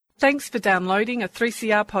Thanks for downloading a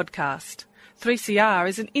 3CR podcast. 3CR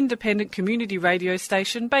is an independent community radio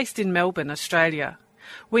station based in Melbourne, Australia.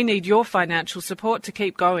 We need your financial support to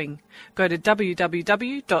keep going. Go to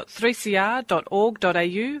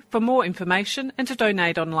www.3cr.org.au for more information and to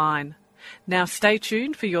donate online. Now stay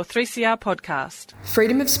tuned for your 3CR podcast.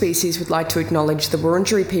 Freedom of Species would like to acknowledge the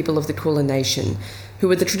Wurundjeri people of the Kulin Nation,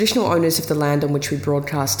 who are the traditional owners of the land on which we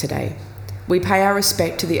broadcast today. We pay our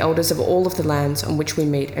respect to the elders of all of the lands on which we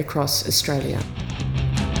meet across Australia.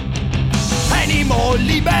 Animal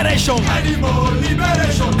liberation! Animal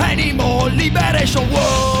liberation! Animal liberation!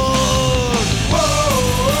 Whoa!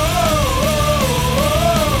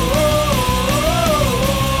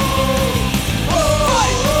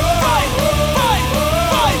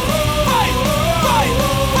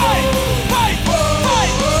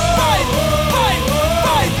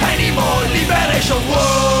 Animal liberation!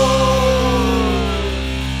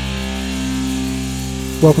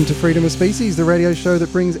 Welcome to Freedom of Species, the radio show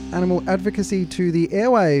that brings animal advocacy to the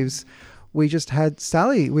airwaves. We just had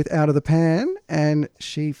Sally with Out of the Pan, and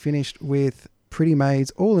she finished with Pretty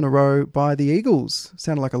Maids All in a Row by the Eagles.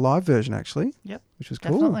 Sounded like a live version, actually. Yep. Which was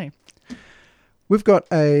cool. Definitely. We've got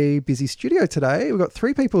a busy studio today. We've got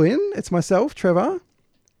 3 people in. It's myself, Trevor.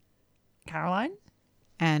 Caroline?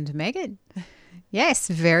 And Megan. Yes,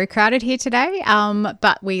 very crowded here today,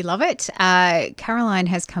 but we love it. Caroline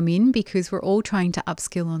has come in because we're all trying to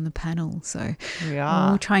upskill on the panel. So We we're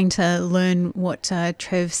are. all trying to learn what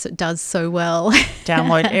Trev does so well.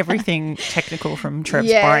 Download everything technical from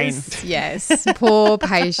Trev's brain. Yes, poor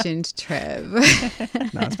patient Trev. No,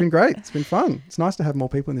 it's been great. It's been fun. It's nice to have more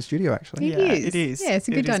people in the studio, actually. It is. It is. Yeah, it's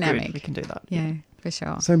a good It is dynamic. We can do that. Yeah, for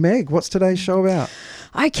sure. So, Meg, what's today's show about?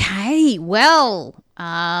 Okay, well,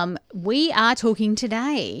 we are talking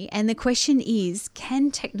today, and the question is, can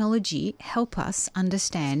technology help us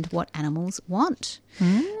understand what animals want?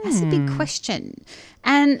 That's a big question.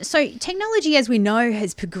 And so technology, as we know,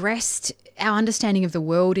 has progressed our understanding of the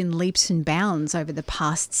world in leaps and bounds over the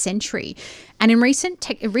past century. And in recent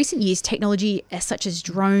years, technology such as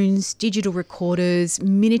drones, digital recorders,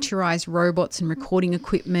 miniaturized robots and recording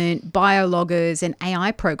equipment, biologgers and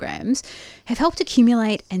AI programs have helped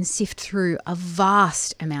accumulate and sift through a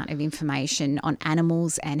vast amount of information on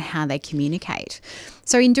animals and how they communicate.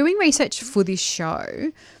 So in doing research for this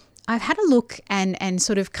show, I've had a look and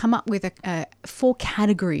sort of come up with 4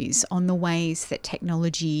 categories on the ways that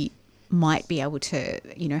technology might be able to,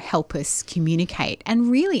 help us communicate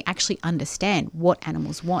and really actually understand what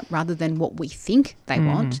animals want rather than what we think they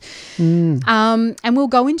want. And we'll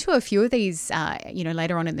go into a few of these,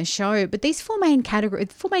 later on in the show. But these 4 main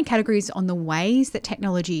categories on the ways that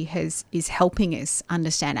technology is helping us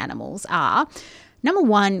understand animals are, number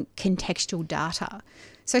 1, contextual data.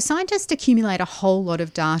 So scientists accumulate a whole lot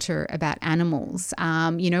of data about animals.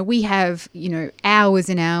 We have, hours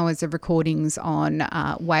and hours of recordings on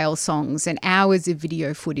whale songs and hours of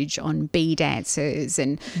video footage on bee dancers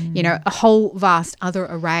and, a whole vast other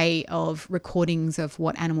array of recordings of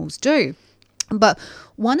what animals do. But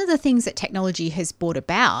one of the things that technology has brought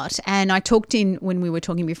about, and I talked when we were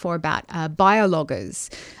talking before about biologgers,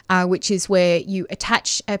 which is where you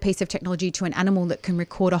attach a piece of technology to an animal that can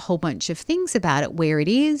record a whole bunch of things about it, where it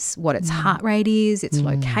is, what its heart rate is, its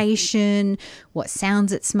location, what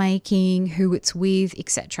sounds it's making, who it's with,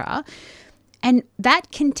 etc. And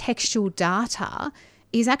that contextual data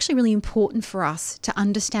is actually really important for us to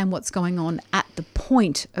understand what's going on at the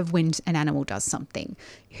point of when an animal does something.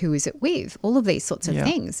 Who is it with? All of these sorts of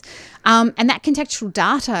things. And that contextual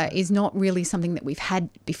data is not really something that we've had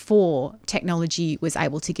before technology was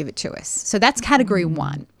able to give it to us. So that's category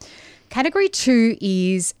 1. Category 2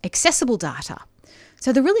 is accessible data.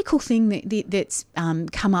 So the really cool thing that's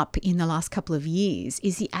come up in the last couple of years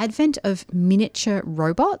is the advent of miniature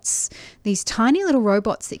robots, these tiny little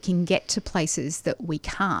robots that can get to places that we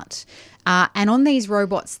can't. And on these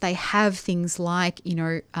robots, they have things like,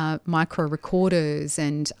 micro recorders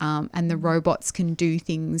and the robots can do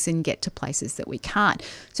things and get to places that we can't.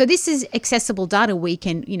 So this is accessible data. We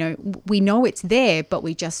can, we know it's there, but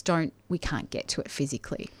we can't get to it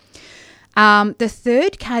physically. The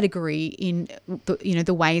third category in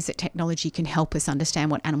the ways that technology can help us understand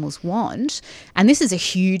what animals want, and this is a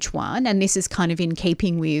huge one, and this is kind of in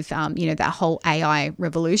keeping with that whole AI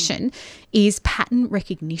revolution, is pattern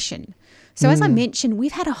recognition. So as I mentioned,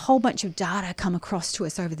 we've had a whole bunch of data come across to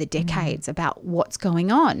us over the decades about what's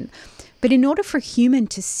going on. But in order for a human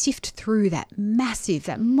to sift through that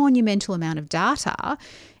monumental amount of data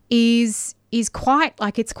is is quite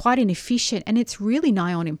inefficient, and it's really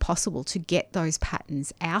nigh on impossible to get those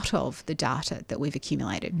patterns out of the data that we've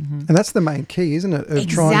accumulated. And that's the main key, isn't it? Of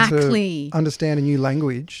trying to understand a new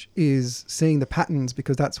language is seeing the patterns,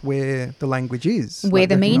 because that's where the language is. Where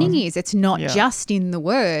the meaning is. It's not just in the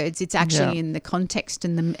words, it's actually in the context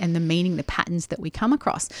and the meaning, the patterns that we come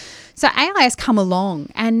across. So AI has come along,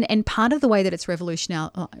 and part of the way that it's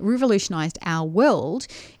revolutionized our world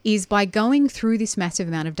is by going through this massive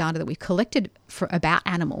amount of data that we've collected about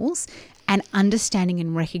animals and understanding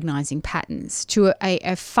and recognizing patterns to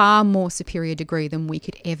a far more superior degree than we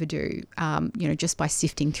could ever do, just by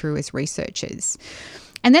sifting through as researchers.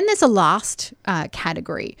 And then there's a last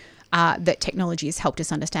category that technology has helped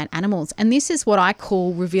us understand animals, and this is what I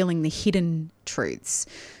call revealing the hidden truths.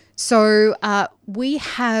 So we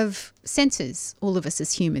have senses, all of us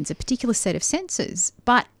as humans, a particular set of senses,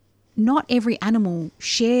 but not every animal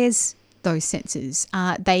shares those senses.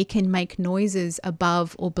 They can make noises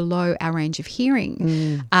above or below our range of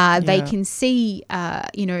hearing. They can see,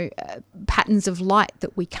 patterns of light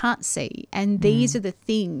that we can't see. And these are the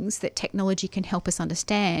things that technology can help us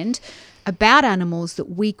understand about animals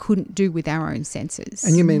that we couldn't do with our own senses.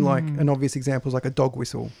 And you mean like an obvious example is like a dog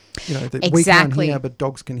whistle, that we can't hear but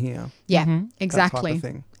dogs can hear. Yeah, exactly. That type of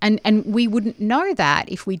thing. And we wouldn't know that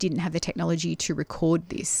if we didn't have the technology to record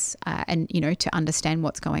this and to understand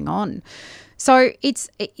what's going on. So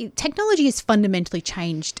technology has fundamentally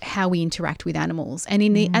changed how we interact with animals. And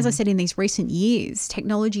as I said, in these recent years,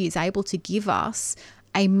 technology is able to give us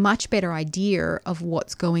a much better idea of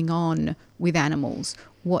what's going on with animals,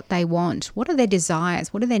 what they want, what are their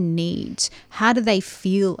desires, what are their needs, how do they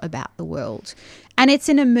feel about the world. And it's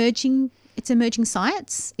emerging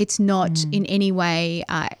science. It's not in any way,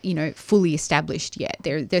 fully established yet.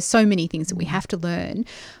 There's so many things that we have to learn.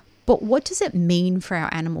 But what does it mean for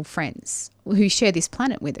our animal friends who share this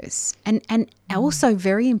planet with us? And also,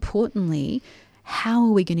 very importantly, how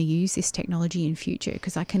are we going to use this technology in future?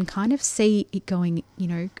 Because I can kind of see it going,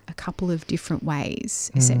 a couple of different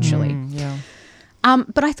ways, essentially.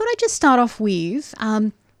 But I thought I'd just start off with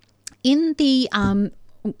in the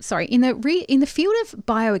field of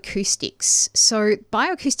bioacoustics. So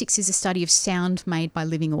bioacoustics is a study of sound made by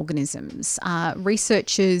living organisms.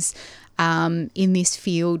 Researchers in this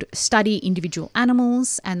field study individual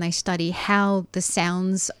animals, and they study how the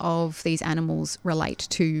sounds of these animals relate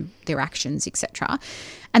to their actions, etc.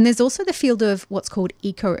 And there's also the field of what's called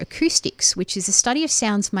ecoacoustics, which is a study of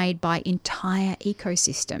sounds made by entire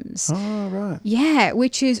ecosystems. Oh, right. Yeah,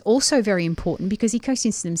 which is also very important because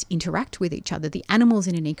ecosystems interact with each other. The animals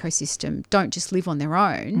in an ecosystem don't just live on their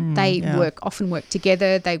own. They often work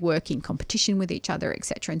together. They work in competition with each other,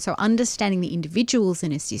 etc. And so understanding the individuals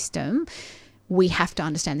in a system, we have to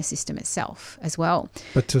understand the system itself as well.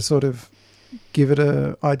 But to sort of give it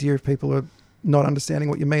an idea if people are not understanding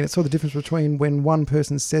what you mean, it's sort of the difference between when one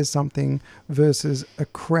person says something versus a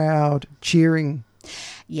crowd cheering.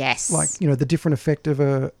 Yes. Like, the different effect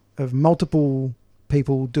of multiple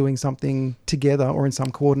people doing something together or in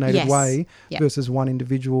some coordinated way versus one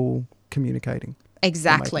individual communicating.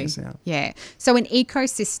 Exactly. Yeah. So an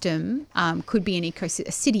ecosystem could be a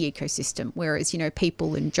city ecosystem, whereas,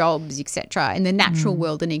 people and jobs, etc. In the natural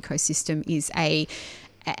world, an ecosystem is a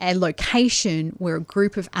location where a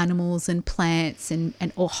group of animals and plants and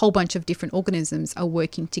a whole bunch of different organisms are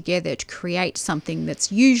working together to create something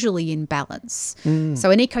that's usually in balance.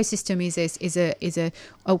 So an ecosystem is a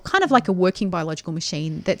kind of like a working biological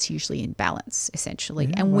machine that's usually in balance,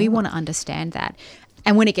 essentially. And we want to understand that.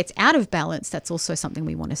 And when it gets out of balance, that's also something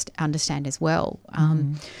we want to understand as well.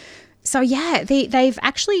 They've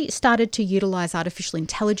actually started to utilize artificial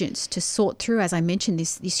intelligence to sort through, as I mentioned,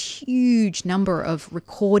 this huge number of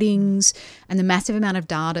recordings and the massive amount of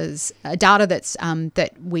data that's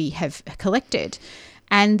that we have collected.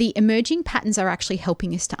 And the emerging patterns are actually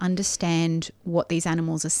helping us to understand what these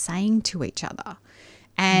animals are saying to each other.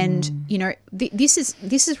 And, this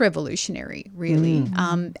is revolutionary, really.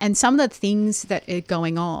 And some of the things that are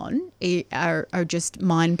going on are just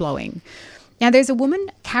mind-blowing. Now, there's a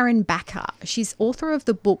woman, Karen Backer. She's author of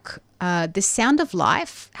the book, The Sound of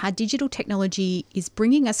Life, How Digital Technology is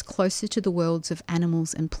Bringing Us Closer to the Worlds of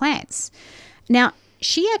Animals and Plants. Now,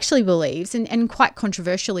 she actually believes, and quite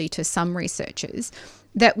controversially to some researchers,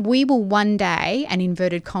 that we will one day, and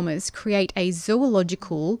inverted commas, create a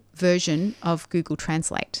zoological version of Google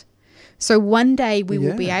Translate. So one day we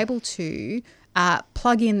will be able to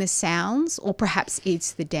plug in the sounds, or perhaps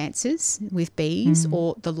it's the dances with bees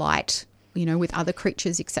or the light, with other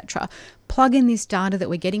creatures, etc. Plug in this data that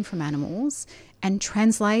we're getting from animals and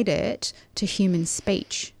translate it to human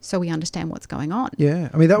speech so we understand what's going on. Yeah.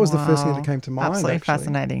 I mean, that was the first thing that came to mind. Absolutely actually.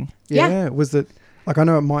 fascinating. Yeah. Was that, like, I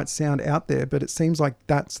know it might sound out there, but it seems like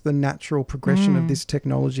that's the natural progression of this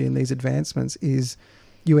technology and these advancements is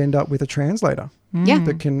you end up with a translator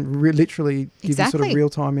that can literally give you sort of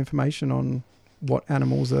real-time information on what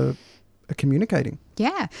animals are communicating.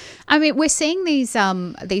 Yeah. I mean, we're seeing these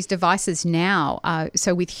devices now.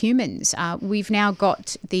 So with humans, we've now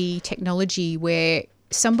got the technology where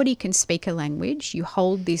somebody can speak a language. You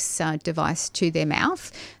hold this device to their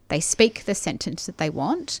mouth. They speak the sentence that they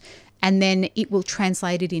want, and then it will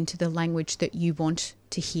translate it into the language that you want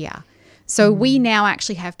to hear. So we now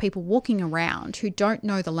actually have people walking around who don't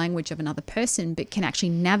know the language of another person but can actually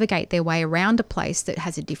navigate their way around a place that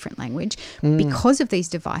has a different language because of these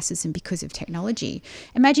devices and because of technology.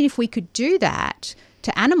 Imagine if we could do that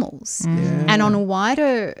to animals and on a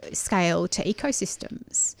wider scale to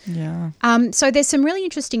ecosystems. Yeah. So there's some really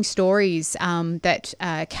interesting stories that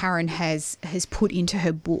Karen has put into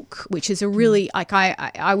her book, which is a really, like,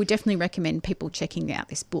 I would definitely recommend people checking out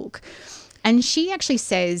this book. And she actually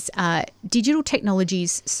says digital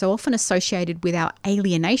technologies so often associated with our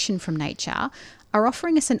alienation from nature are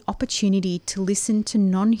offering us an opportunity to listen to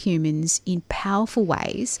non-humans in powerful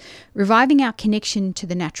ways, reviving our connection to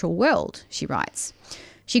the natural world, she writes.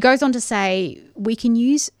 She goes on to say we can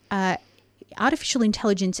use artificial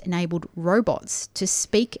intelligence-enabled robots to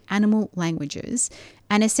speak animal languages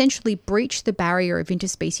and essentially breach the barrier of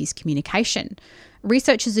interspecies communication.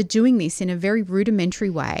 Researchers are doing this in a very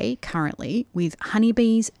rudimentary way currently with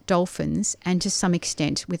honeybees, dolphins, and to some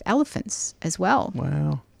extent with elephants as well.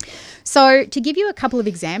 Wow. So to give you a couple of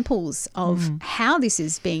examples of how this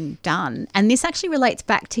is being done, and this actually relates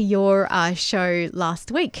back to your show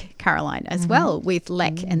last week, Caroline, as well, with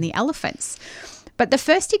Lek and the elephants. But the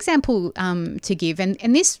first example to give,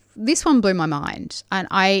 and this one blew my mind, and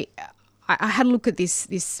I had a look at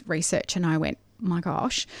this research and I went, my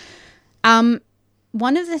gosh.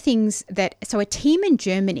 One of the things so a team in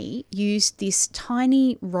Germany used this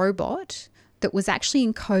tiny robot that was actually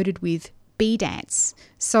encoded with bee dance.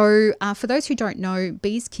 So for those who don't know,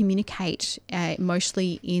 bees communicate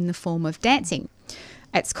mostly in the form of dancing.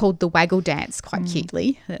 It's called the waggle dance, quite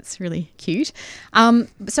cutely. That's really cute.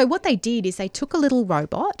 So what they did is they took a little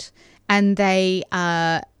robot and they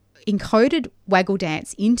encoded waggle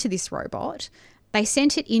dance into this robot. They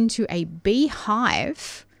sent it into a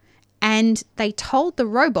beehive and they told the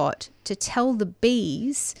robot to tell the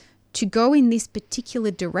bees to go in this particular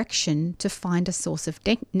direction to find a source of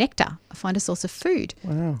nectar, find a source of food.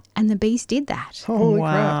 Wow. And the bees did that. Holy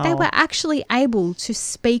crap. They were actually able to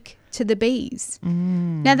speak to the bees.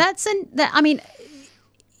 Now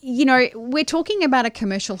we're talking about a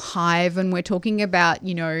commercial hive and we're talking about,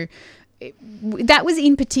 that was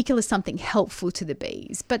in particular something helpful to the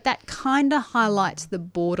bees, but that kind of highlights the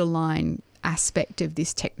borderline aspect of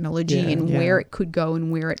this technology where it could go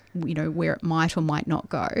and where it might or might not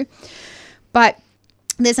go. But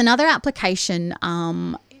there's another application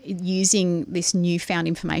using this newfound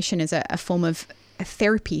information as a form of a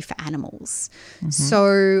therapy for animals.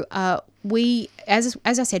 So we, as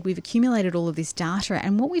I said, we've accumulated all of this data,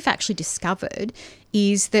 and what we've actually discovered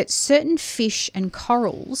is that certain fish and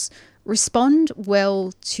corals respond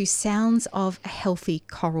well to sounds of a healthy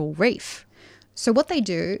coral reef. So what they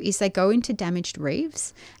do is they go into damaged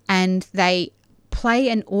reefs and they play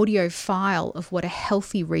an audio file of what a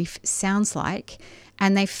healthy reef sounds like,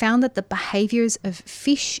 and they found that the behaviours of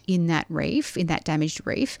fish in that reef, in that damaged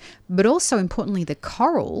reef, but also importantly the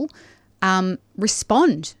coral,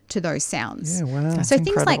 respond to those sounds. Yeah, wow. That's so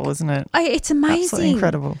incredible, things like, isn't it? It's amazing. Absolutely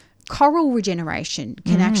incredible. Coral regeneration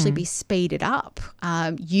can actually be speeded up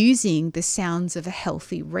using the sounds of a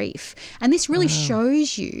healthy reef. And this really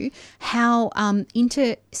shows you how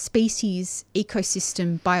interspecies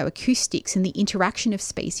ecosystem bioacoustics and the interaction of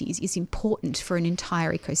species is important for an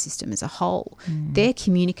entire ecosystem as a whole. They're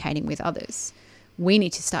communicating with others. We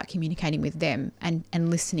need to start communicating with them and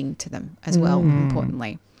listening to them as well,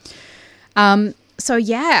 importantly. So,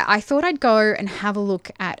 I thought I'd go and have a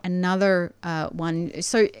look at another one.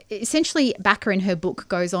 So, essentially, Bakker in her book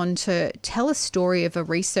goes on to tell a story of a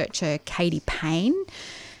researcher, Katie Payne.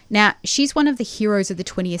 Now, she's one of the heroes of the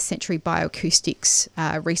 20th century bioacoustics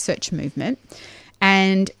research movement.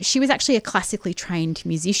 And she was actually a classically trained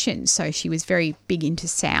musician, so she was very big into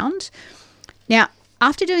sound. Now,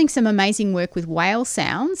 after doing some amazing work with whale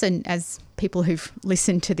sounds, and as people who've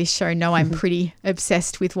listened to this show know, I'm pretty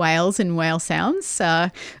obsessed with whales and whale sounds,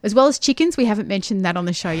 as well as chickens. We haven't mentioned that on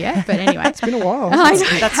the show yet, but anyway. It's been a while. I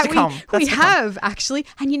know. That's to come. We have, actually.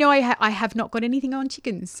 And I have not got anything on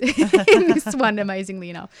chickens in this one, amazingly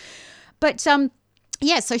enough. But so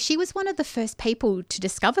she was one of the first people to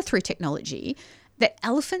discover through technology that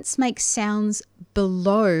elephants make sounds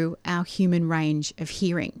below our human range of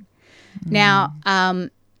hearing. Now,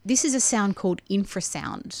 this is a sound called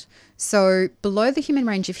infrasound. So below the human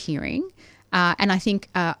range of hearing, and I think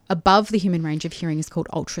above the human range of hearing is called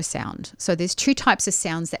ultrasound. So there's two types of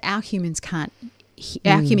sounds that our human ears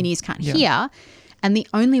can't hear, and the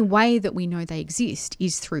only way that we know they exist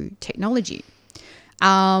is through technology.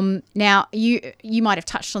 Now, you might have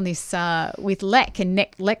touched on this with Lek, and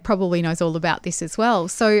Lek probably knows all about this as well.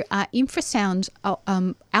 So infrasound,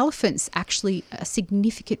 elephants actually, a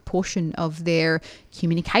significant portion of their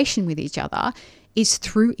communication with each other is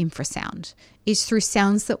through infrasound, is through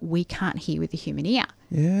sounds that we can't hear with the human ear.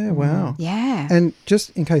 Yeah, wow. Yeah. And just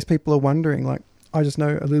in case people are wondering, like, I just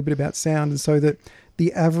know a little bit about sound, and so that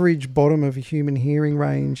the average bottom of a human hearing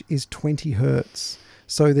range is 20 hertz.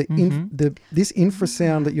 So this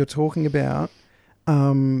infrasound that you're talking about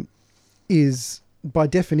is, by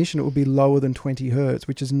definition, it would be lower than 20 hertz,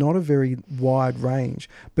 which is not a very wide range.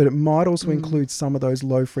 But it might also include some of those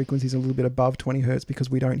low frequencies a little bit above 20 hertz because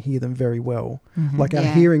we don't hear them very well. Like our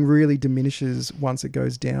hearing really diminishes once it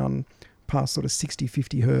goes down past sort of 60,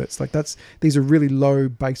 50 hertz. Like these are really low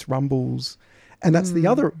bass rumbles. And that's the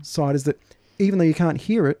other side, is that even though you can't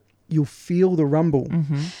hear it, you'll feel the rumble.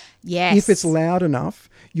 Yes. If it's loud enough,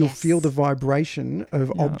 you'll feel the vibration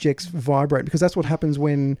of objects vibrate, because that's what happens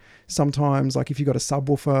when sometimes, like if you've got a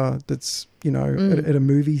subwoofer that's, at a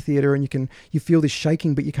movie theater, and you feel this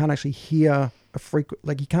shaking, but you can't actually hear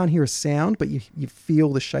you can't hear a sound, but you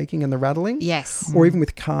feel the shaking and the rattling. Yes. Or even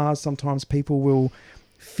with cars, sometimes people will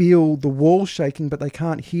feel the wall shaking, but they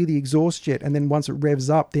can't hear the exhaust yet. And then once it revs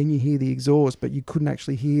up, then you hear the exhaust, but you couldn't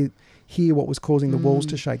actually hear what was causing the walls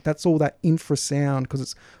to shake. That's all that infrasound, because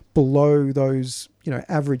it's below those,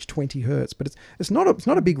 average 20 hertz. But it's not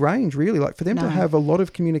a big range, really. Like for them to have a lot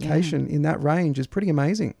of communication in that range is pretty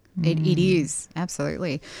amazing. It is,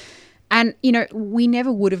 absolutely. And, we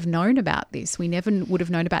never would have known about this. We never would have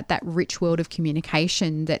known about that rich world of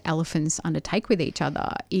communication that elephants undertake with each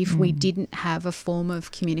other if we didn't have a form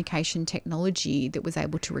of communication technology that was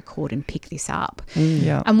able to record and pick this up.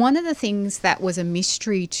 And one of the things that was a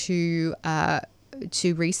mystery to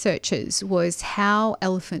researchers was how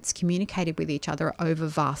elephants communicated with each other over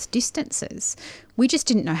vast distances. We just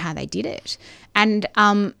didn't know how they did it.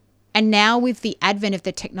 And now with the advent of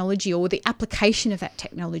the technology, or the application of that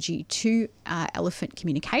technology to elephant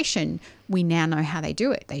communication, we now know how they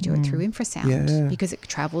do it. They do it through infrasound because it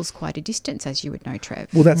travels quite a distance, as you would know,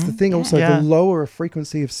 Trev. Well, that's the thing also. The lower a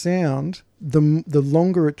frequency of sound, the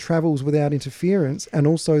longer it travels without interference, and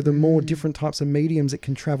also the more different types of mediums it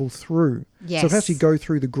can travel through. Yes. So it can actually go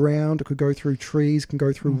through the ground, it could go through trees, can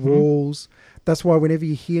go through walls. That's why whenever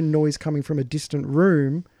you hear noise coming from a distant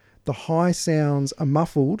room, the high sounds are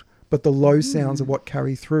muffled, but the low sounds are what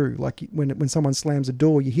carry through. Like when someone slams a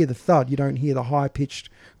door, you hear the thud. You don't hear the high-pitched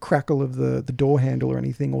crackle of the door handle or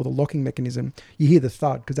anything, or the locking mechanism. You hear the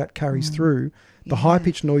thud because that carries through. The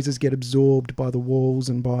high-pitched noises get absorbed by the walls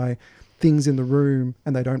and by things in the room,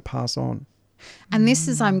 and they don't pass on. And this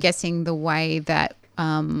is, I'm guessing, the way that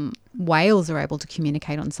whales are able to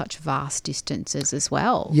communicate on such vast distances as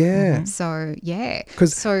well. Yeah. So, yeah.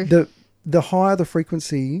 Because the higher the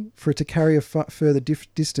frequency, for it to carry a further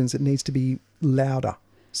distance, it needs to be louder.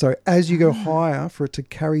 So as you go higher, for it to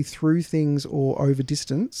carry through things or over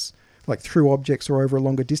distance, like through objects or over a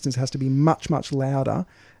longer distance, has to be much, much louder.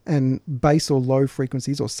 And bass or low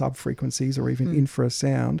frequencies or sub-frequencies or even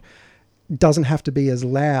infrasound doesn't have to be as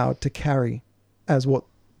loud to carry as what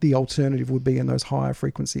the alternative would be in those higher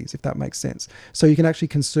frequencies, if that makes sense. So you can actually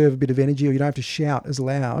conserve a bit of energy, or you don't have to shout as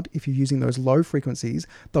loud if you're using those low frequencies.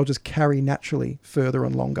 They'll just carry naturally further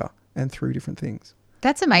and longer and through different things.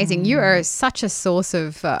 That's amazing. You are such a source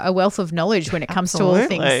of a wealth of knowledge when it comes to all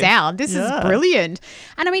things sound. This is brilliant.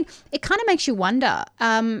 And I mean, it kind of makes you wonder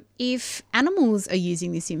if animals are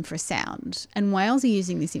using this infrasound and whales are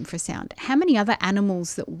using this infrasound, how many other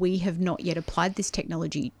animals that we have not yet applied this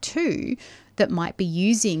technology to that might be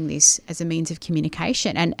using this as a means of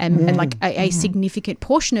communication and like a significant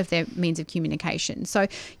portion of their means of communication. So,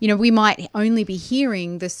 we might only be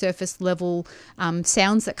hearing the surface level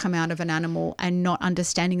sounds that come out of an animal and not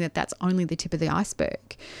understanding that that's only the tip of the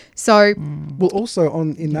iceberg. So, well, also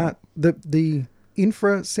that the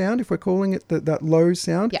infrasound, if we're calling it that low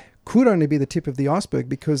sound, could only be the tip of the iceberg,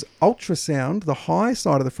 because ultrasound, the high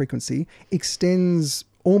side of the frequency, extends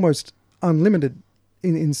almost unlimited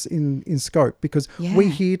in scope, because we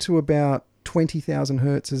hear to about 20,000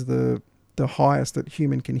 hertz is the highest that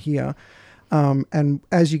human can hear. And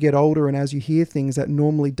as you get older and as you hear things, that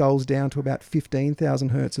normally dulls down to about 15,000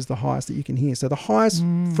 hertz is the highest that you can hear. So the highest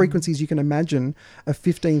frequencies you can imagine are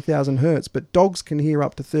 15,000 hertz, but dogs can hear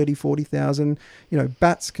up to 30, 40,000.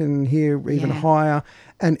 Bats can hear even higher.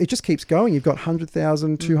 And it just keeps going. You've got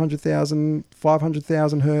 100,000, 200,000,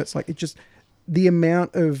 500,000 hertz. Like, it just, the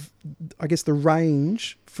amount of, I guess, the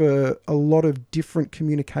range for a lot of different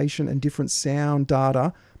communication and different sound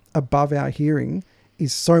data above our hearing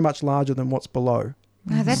is so much larger than what's below.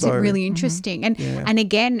 Oh, that's really interesting. And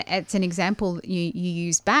again, it's an example, you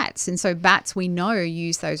use bats. And so bats, we know,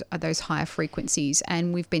 use those higher frequencies.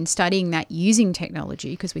 And we've been studying that using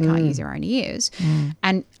technology, because we can't use our own ears,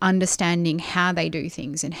 and understanding how they do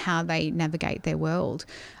things and how they navigate their world,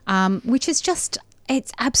 which is just,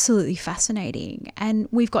 it's absolutely fascinating. And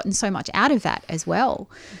we've gotten so much out of that as well.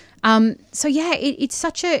 It's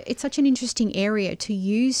such an interesting area to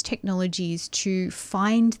use technologies to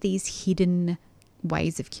find these hidden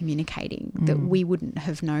ways of communicating that we wouldn't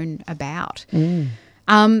have known about.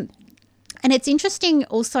 And it's interesting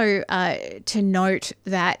also to note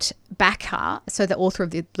that Bakker, so the author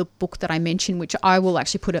of the book that I mentioned, which I will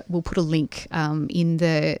actually we'll put a link in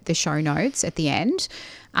the show notes at the end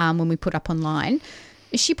when we put up online.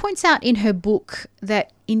 She points out in her book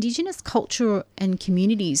that Indigenous culture and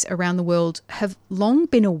communities around the world have long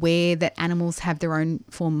been aware that animals have their own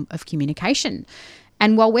form of communication.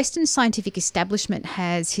 And while Western scientific establishment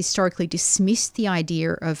has historically dismissed the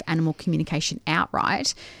idea of animal communication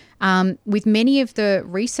outright, with many of the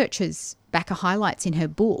researchers Bakker highlights in her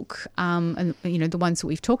book, and the ones that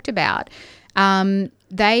we've talked about,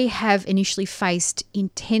 they have initially faced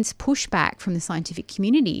intense pushback from the scientific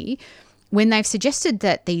community when they've suggested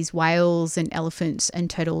that these whales and elephants and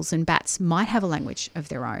turtles and bats might have a language of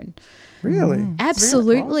their own. Really?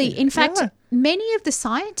 Absolutely. Really? In fact, many of the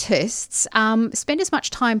scientists spend as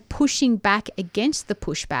much time pushing back against the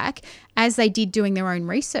pushback as they did doing their own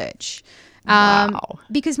research. Wow.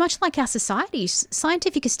 Because much like our societies,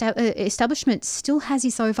 scientific establishment still has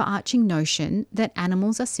this overarching notion that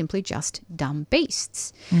animals are simply just dumb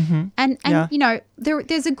beasts. And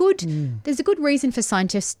there's a good reason for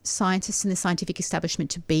scientists in the scientific establishment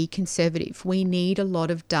to be conservative. We need a lot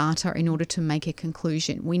of data in order to make a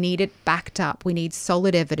conclusion. We need it backed up. We need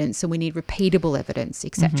solid evidence, and we need repeatable evidence,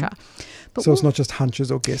 etc. But so it's not just hunches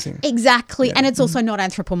or guessing. Exactly. Yeah. And it's also not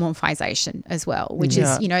anthropomorphization as well, which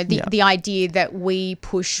is, the idea that we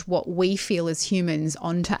push what we feel as humans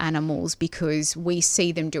onto animals because we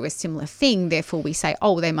see them do a similar thing. Therefore, we say,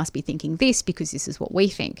 oh, they must be thinking this because this is what we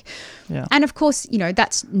think. Yeah. And of course,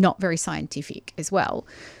 that's not very scientific as well.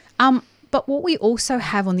 But what we also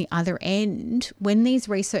have on the other end, when these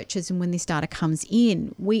researchers and when this data comes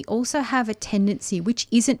in, we also have a tendency, which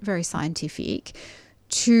isn't very scientific,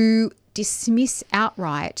 to dismiss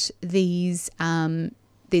outright these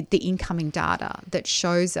the incoming data that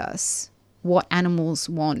shows us what animals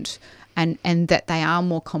want and that they are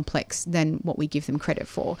more complex than what we give them credit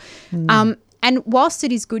for. And whilst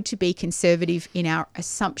it is good to be conservative in our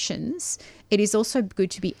assumptions, it is also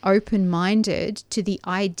good to be open-minded to the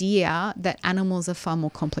idea that animals are far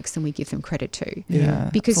more complex than we give them credit to. Yeah,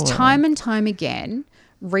 because absolutely. Time and time again,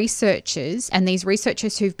 researchers, and these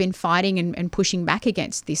researchers who've been fighting and pushing back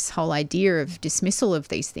against this whole idea of dismissal of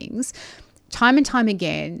these things, time and time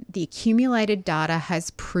again, the accumulated data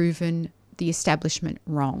has proven the establishment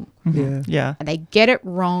wrong. Yeah. And they get it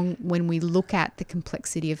wrong when we look at the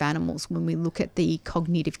complexity of animals, when we look at the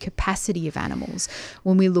cognitive capacity of animals,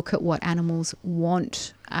 when we look at what animals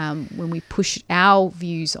want, when we push our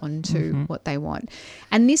views onto what they want.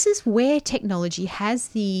 And this is where technology has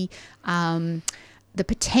the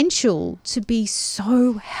potential to be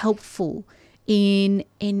so helpful in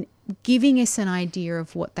giving us an idea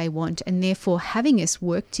of what they want, and therefore having us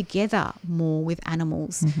work together more with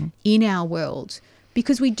animals in our world,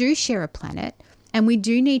 because we do share a planet and we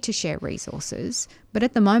do need to share resources. But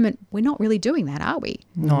at the moment, we're not really doing that, are we?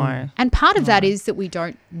 No. And part of that is that we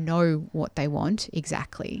don't know what they want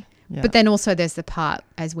exactly. Yeah. But then also there's the part,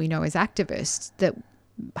 as we know as activists, that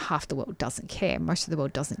half the world doesn't care. Most of the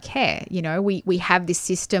world doesn't care. We have this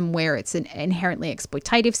system where it's an inherently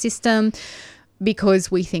exploitative system, because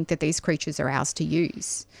we think that these creatures are ours to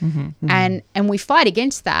use. And we fight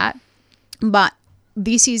against that, but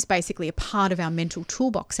this is basically a part of our mental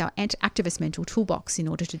toolbox, our activist mental toolbox, in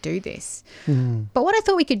order to do this. But what I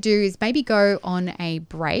thought we could do is maybe go on a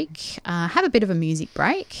break, have a bit of a music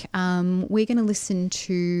break. We're going to listen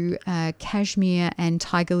to Kashmir and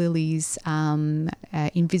Tiger Lily's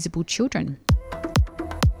Invisible Children.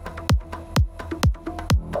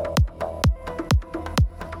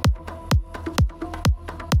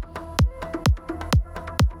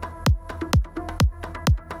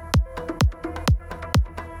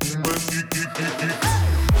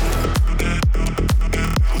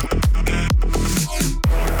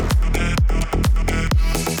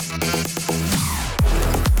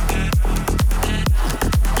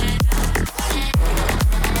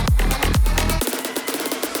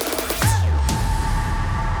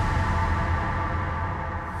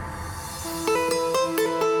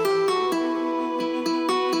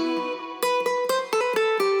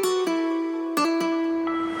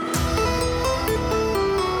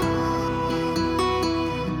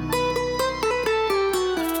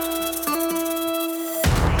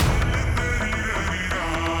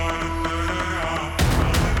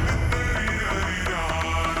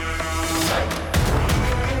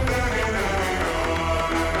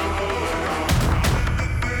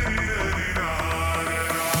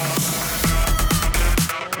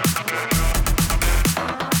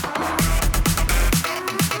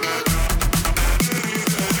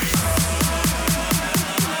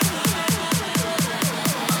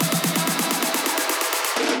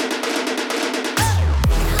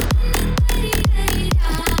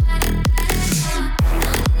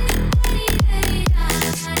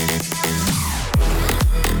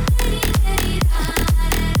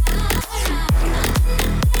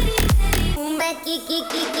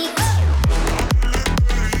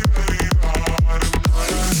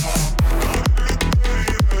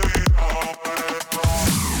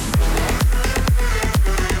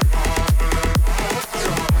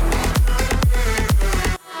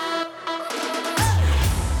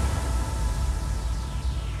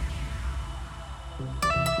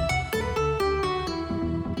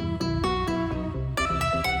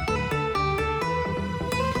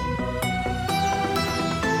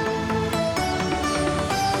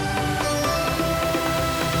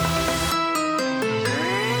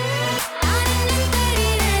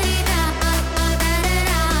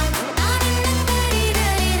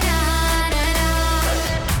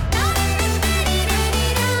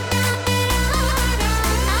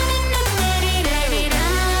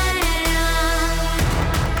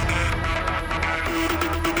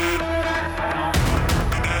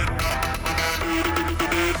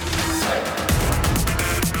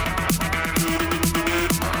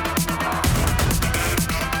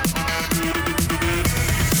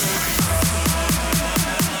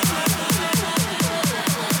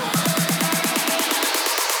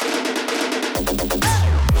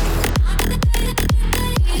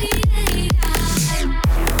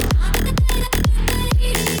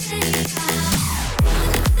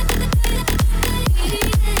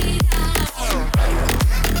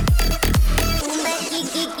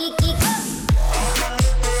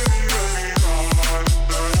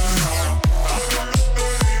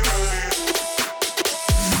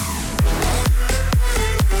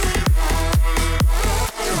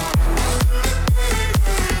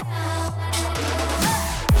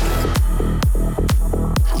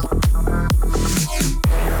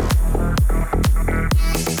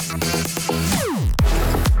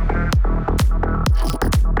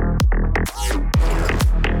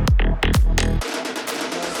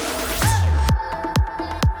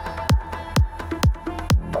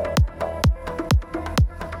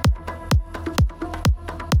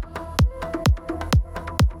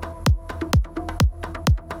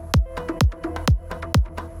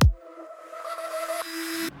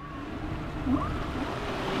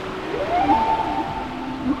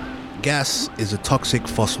 Gas is a toxic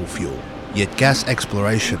fossil fuel, yet gas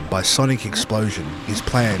exploration by sonic explosion is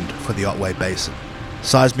planned for the Otway Basin.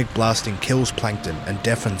 Seismic blasting kills plankton and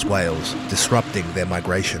deafens whales, disrupting their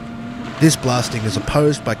migration. This blasting is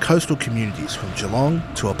opposed by coastal communities from Geelong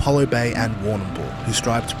to Apollo Bay and Warrnambool, who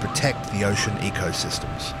strive to protect the ocean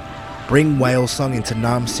ecosystems. Bring Whale Song into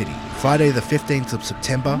Naarm City, Friday the 15th of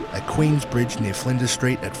September at Queen's Bridge near Flinders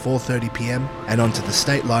Street at 4:30pm and onto the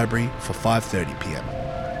State Library for 5:30pm.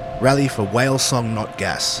 Rally for Whale Song Not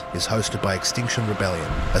Gas is hosted by Extinction Rebellion,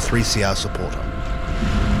 a 3CR supporter.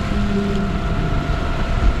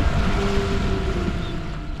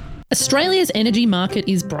 Australia's energy market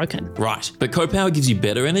is broken. Right, but CoPower gives you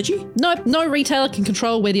better energy? Nope, no retailer can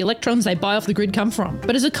control where the electrons they buy off the grid come from.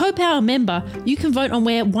 But as a CoPower member, you can vote on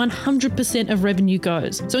where 100% of revenue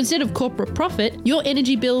goes. So instead of corporate profit, your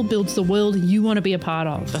energy bill builds the world you want to be a part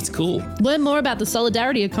of. That's cool. Learn more about the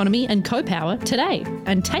solidarity economy and CoPower today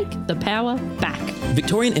and take the power back.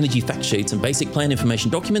 Victorian energy fact sheets and basic plan information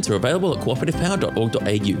documents are available at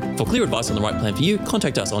cooperativepower.org.au. For clear advice on the right plan for you,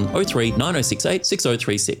 contact us on 03 9068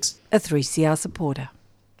 6036. A 3CR supporter.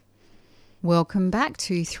 Welcome back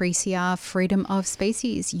to 3CR Freedom of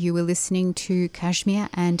Species. You were listening to Kashmir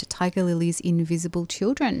and Tiger Lily's Invisible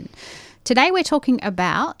Children. Today we're talking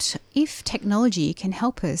about if technology can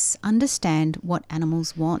help us understand what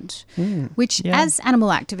animals want, which as animal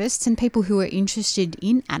activists and people who are interested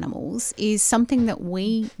in animals is something that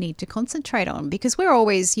we need to concentrate on, because we're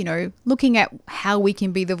always, looking at how we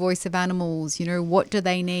can be the voice of animals, what do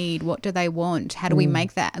they need, what do they want, how do we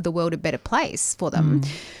make the world a better place for them.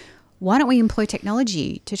 Why don't we employ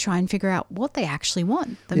technology to try and figure out what they actually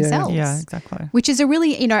want themselves? Yeah, exactly. Which is a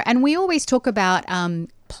really, and we always talk about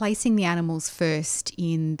placing the animals first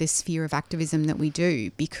in the sphere of activism that we do,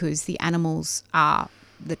 because the animals are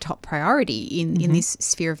the top priority in this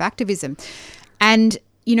sphere of activism. And,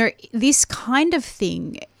 this kind of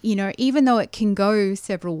thing, even though it can go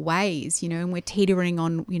several ways, and we're teetering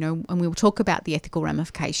on, and we'll talk about the ethical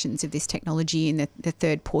ramifications of this technology in the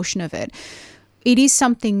third portion of it, it is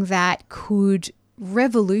something that could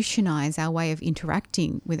revolutionize our way of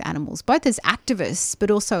interacting with animals, both as activists but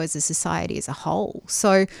also as a society as a whole.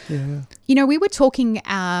 So, we were talking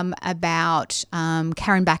about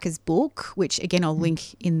Karen Backer's book, which again I'll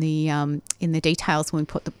link in the details when we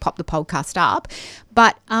pop the podcast up.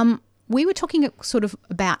 But we were talking sort of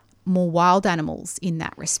about more wild animals in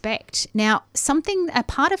that respect. Now, a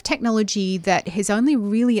part of technology that has only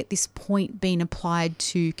really at this point been applied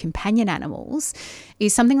to companion animals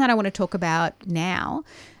is something that I want to talk about now.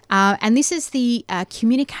 And this is the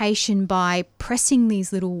communication by pressing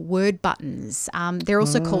these little word buttons. They're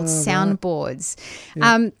also called soundboards.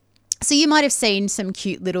 Yeah. So you might have seen some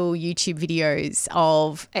cute little YouTube videos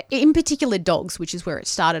of, in particular, dogs, which is where it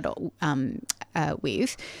started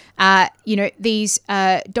with. These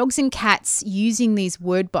dogs and cats using these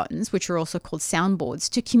word buttons, which are also called soundboards,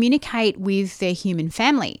 to communicate with their human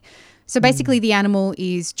family. So basically the animal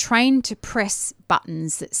is trained to press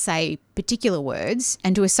buttons that say particular words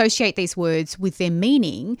and to associate these words with their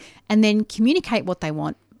meaning and then communicate what they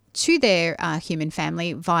want to their human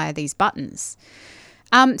family via these buttons.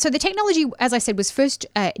 So the technology, as I said, was first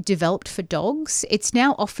developed for dogs. It's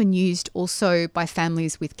now often used also by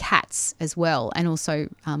families with cats as well, and also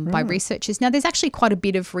by researchers. Now, there's actually quite a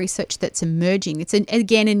bit of research that's emerging. It's,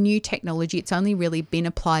 again, a new technology. It's only really been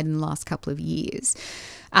applied in the last couple of years.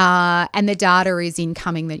 And the data is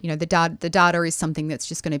incoming. The data is something that's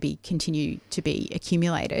just going to continue to be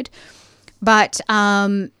accumulated. But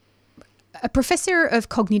a professor of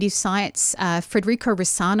cognitive science, Federico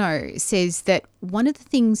Rossano, says that one of the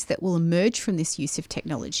things that will emerge from this use of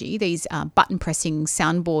technology, these button-pressing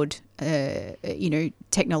soundboard,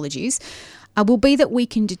 technologies, will be that we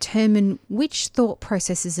can determine which thought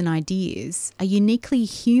processes and ideas are uniquely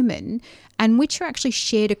human and which are actually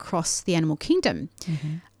shared across the animal kingdom.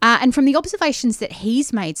 And from the observations that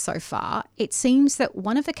he's made so far, it seems that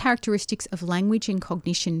one of the characteristics of language and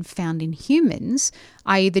cognition found in humans,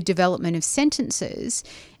 i.e. the development of sentences,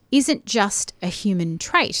 isn't just a human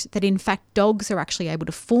trait, that in fact dogs are actually able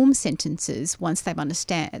to form sentences once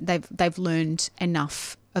they've learned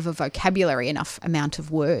enough of a vocabulary, enough amount of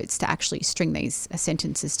words to actually string these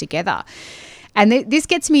sentences together. And this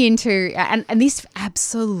gets me into, and this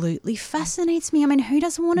absolutely fascinates me. I mean, who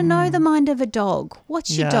doesn't want to know the mind of a dog?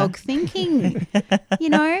 What's your dog thinking?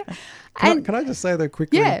 Can I just say though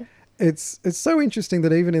quickly? Yeah. It's so interesting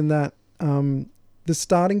that even in that, the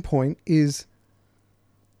starting point is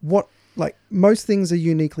most things are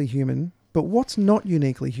uniquely human, but what's not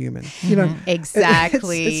uniquely human?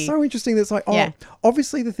 Exactly. It's so interesting that it's like,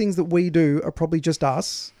 obviously the things that we do are probably just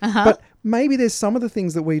us, but maybe there's some of the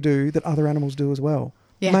things that we do that other animals do as well.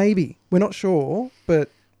 Yeah. Maybe. We're not sure, but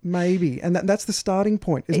maybe. And that's the starting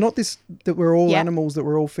point. It's not this that we're all animals, that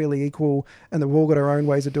we're all fairly equal and that we've all got our own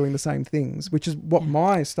ways of doing the same things, which is what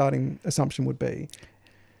my starting assumption would be.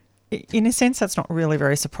 In a sense, that's not really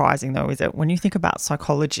very surprising, though, is it? When you think about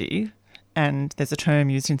psychology, and there's a term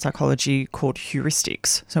used in psychology called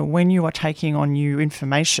heuristics. So when you are taking on new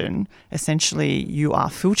information, essentially you are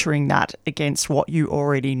filtering that against what you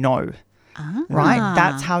already know, right?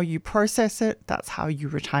 That's how you process it. That's how you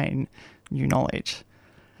retain new knowledge.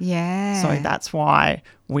 Yeah. So that's why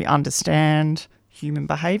we understand human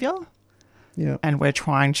behaviour. Yeah. And we're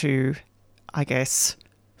trying to, I guess,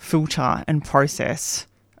 filter and process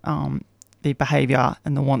the behaviour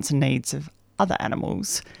and the wants and needs of other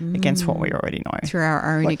animals against what we already know. Through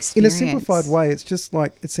our own experience. In a simplified way, it's just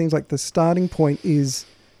like, it seems like the starting point is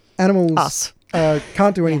animals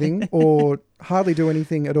can't do anything or hardly do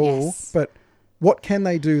anything at all, but what can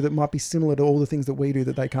they do that might be similar to all the things that we do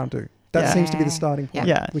that they can't do? That seems to be the starting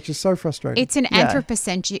point, which is so frustrating. It's an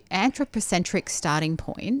anthropocentric starting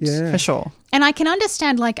point. Yeah. For sure. And I can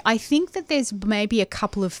understand, like, I think that there's maybe a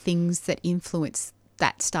couple of things that influence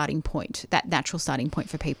that starting point, that natural starting point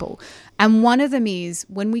for people. And one of them is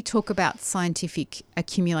when we talk about scientific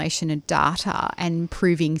accumulation of data and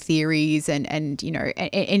proving theories and you know,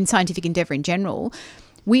 and scientific endeavour in general,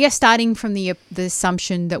 we are starting from the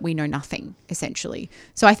assumption that we know nothing, essentially.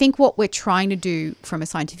 So I think what we're trying to do from a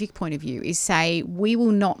scientific point of view is say we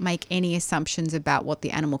will not make any assumptions about what the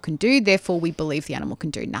animal can do, therefore we believe the animal can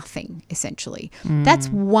do nothing, essentially. That's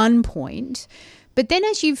one point. But then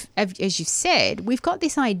as you've said, we've got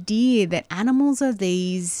this idea that animals are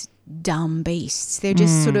these dumb beasts. They're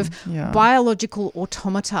just sort of biological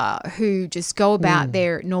automata who just go about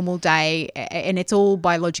their normal day, and it's all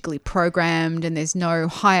biologically programmed, and there's no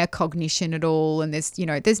higher cognition at all, and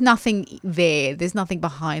there's nothing there. There's nothing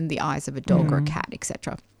behind the eyes of a dog or a cat,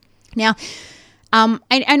 etc. Now,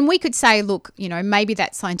 and we could say, look, you know, maybe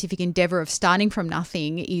that scientific endeavour of starting from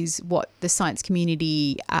nothing is what the science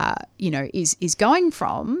community, is going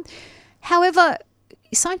from. However,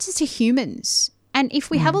 scientists are humans. And if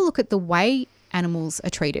we have a look at the way animals are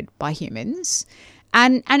treated by humans,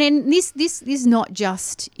 and in this is not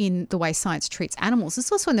just in the way science treats animals, it's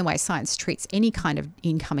also in the way science treats any kind of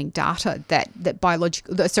incoming data that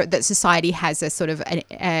society has a sort of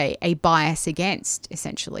a bias against,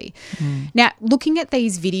 essentially. Now, looking at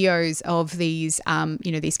these videos of these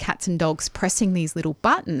these cats and dogs pressing these little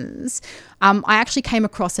buttons, I actually came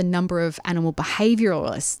across a number of animal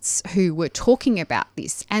behaviouralists who were talking about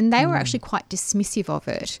this, and they were actually quite dismissive of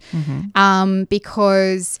it,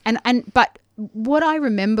 but what I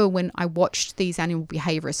remember when I watched these animal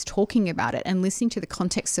behaviourists talking about it and listening to the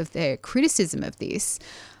context of their criticism of this,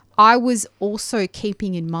 I was also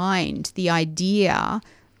keeping in mind the idea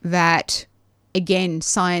that, again,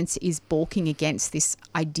 science is balking against this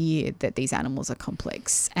idea that these animals are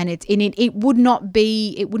complex, and it would not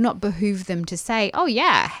behoove them to say, oh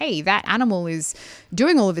yeah, hey, that animal is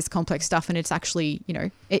doing all of this complex stuff, and it's actually,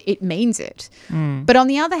 it means it. But on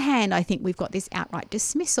the other hand, I think we've got this outright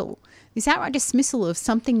dismissal of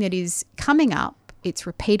something that is coming up. It's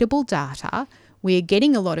repeatable data. We are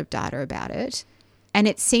getting a lot of data about it, and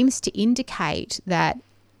it seems to indicate that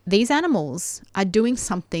these animals are doing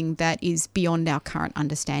something that is beyond our current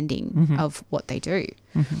understanding of what they do.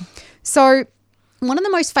 So one of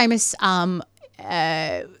the most famous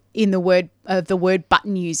in the word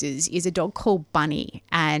button users is a dog called Bunny,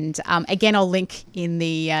 and again, I'll link in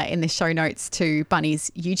the show notes to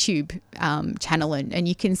Bunny's YouTube channel, and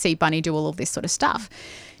you can see Bunny do all of this sort of stuff.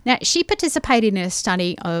 Now, she participated in a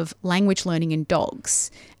study of language learning in dogs,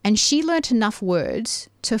 and she learnt enough words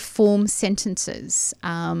to form sentences,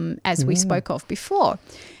 as we spoke of before.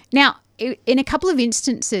 Now, in a couple of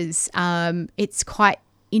instances, it's quite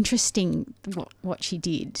interesting what she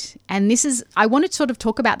did. And I want to sort of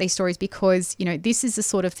talk about these stories because, this is the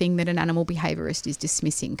sort of thing that an animal behaviourist is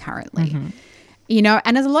dismissing currently.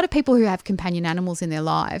 And there's a lot of people who have companion animals in their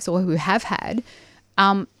lives or who have had,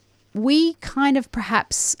 we kind of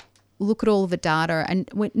perhaps look at all of the data, and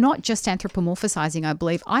we're not just anthropomorphizing, I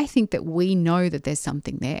believe. I think that we know that there's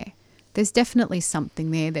something there. There's definitely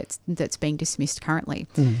something there that's being dismissed currently.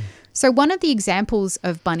 So one of the examples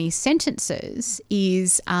of Bunny's sentences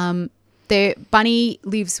is Bunny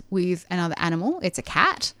lives with another animal. It's a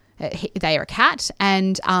cat. They are a cat,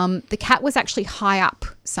 and the cat was actually high up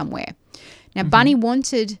somewhere. Now, Bunny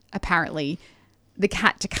wanted, apparently, the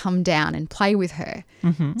cat to come down and play with her.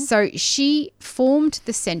 So she formed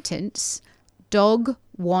the sentence, dog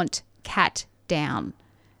want cat down.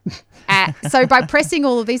 So by pressing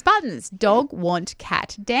all of these buttons, dog, want,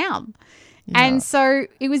 cat, down. Yeah. And so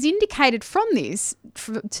it was indicated from this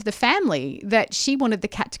to the family that she wanted the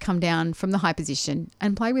cat to come down from the high position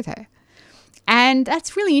and play with her. And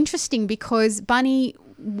that's really interesting because Bunny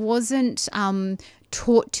wasn't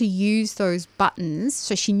taught to use those buttons.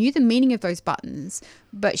 So she knew the meaning of those buttons,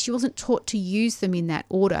 but she wasn't taught to use them in that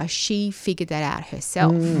order. She figured that out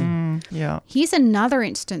herself. Yeah. Here's another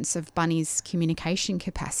instance of Bunny's communication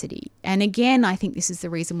capacity. And again, I think this is the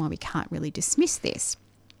reason why we can't really dismiss this.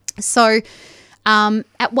 So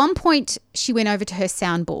at one point, she went over to her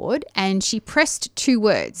soundboard and she pressed 2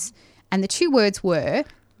 words. And the 2 words were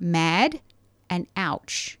mad and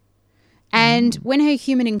ouch. And when her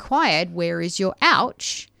human inquired, where is your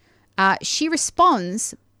ouch? She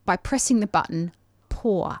responds by pressing the button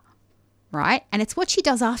paw, right? And it's what she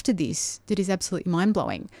does after this that is absolutely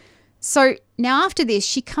mind-blowing. So now after this,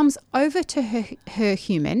 she comes over to her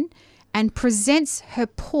human and presents her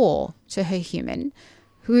paw to her human.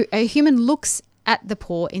 A human looks at the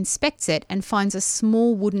paw, inspects it, and finds a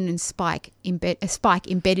small wooden spike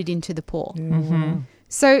embedded into the paw.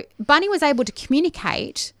 So Bunny was able to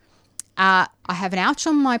communicate, I have an ouch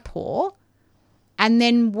on my paw, and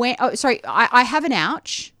then I have an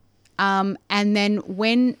ouch, and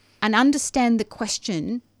then understand the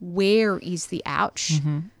question, where is the ouch?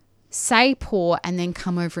 Say paw, and then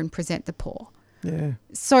come over and present the paw. Yeah.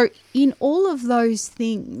 So in all of those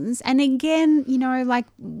things, and again, like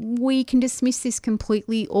we can dismiss this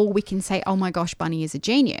completely, or we can say, oh my gosh, Bunny is a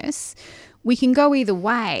genius. We can go either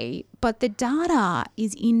way, but the data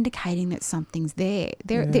is indicating that something's there.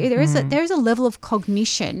 There is a level of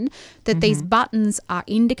cognition that these buttons are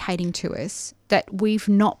indicating to us that we've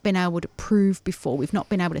not been able to prove before. We've not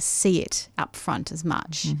been able to see it up front as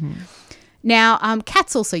much. Now,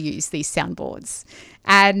 cats also use these soundboards,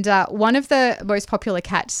 and one of the most popular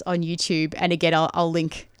cats on YouTube, and again, I'll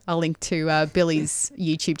link to Billy's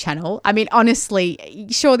YouTube channel. I mean, honestly,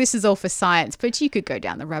 sure, this is all for science, but you could go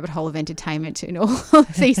down the rabbit hole of entertainment in all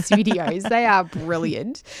of these videos. They are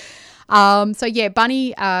brilliant. So yeah,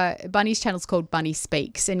 Bunny's channel is called Bunny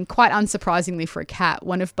Speaks, and quite unsurprisingly for a cat,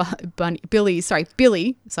 one of Bunny's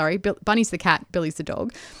the cat, Billy's the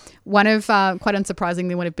dog. Quite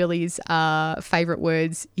unsurprisingly, one of Billy's favourite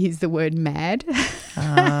words is the word mad.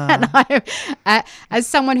 And as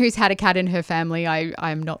someone who's had a cat in her family,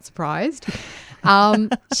 I'm not surprised.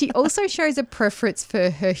 She also shows a preference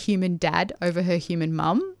for her human dad over her human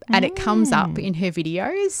mum, and it comes up in her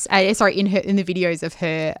videos. In the videos of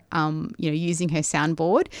her, using her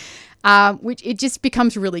soundboard. Which it just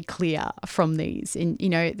becomes really clear from these. And,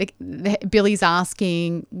 Billy's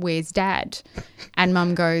asking, where's Dad? And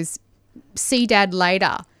Mum goes, see Dad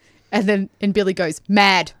later. And Billy goes,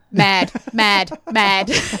 mad, mad, mad, mad.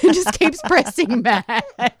 And just keeps pressing mad.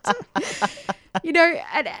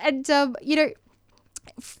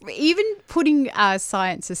 Even putting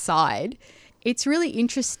science aside, it's really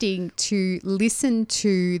interesting to listen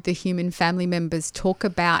to the human family members talk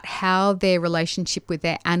about how their relationship with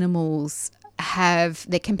their animals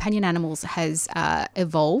their companion animals has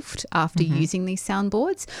evolved after using these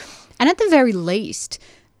soundboards. And at the very least,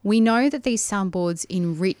 we know that these soundboards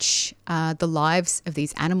enrich the lives of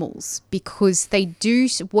these animals because they do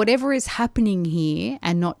whatever is happening here,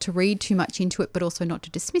 and not to read too much into it, but also not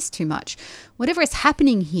to dismiss too much. Whatever is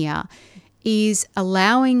happening here is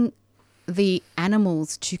allowing the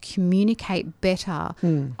animals to communicate better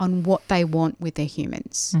on what they want with their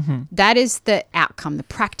humans. That is the outcome, the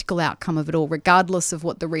practical outcome of it all, regardless of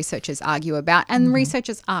what the researchers argue about. And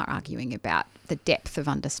researchers are arguing about the depth of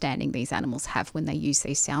understanding these animals have when they use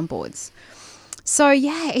these soundboards. So,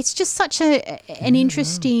 yeah, it's just such an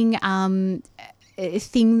interesting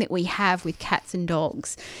thing that we have with cats and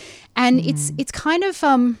dogs. And it's kind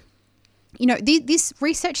of... this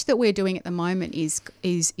research that we're doing at the moment is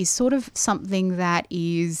sort of something that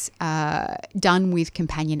is done with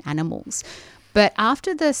companion animals. But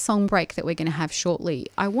after the song break that we're going to have shortly,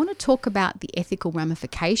 I want to talk about the ethical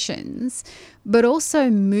ramifications, but also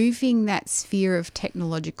moving that sphere of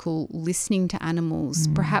technological listening to animals,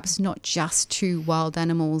 perhaps not just to wild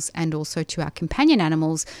animals and also to our companion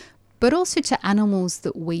animals, but also to animals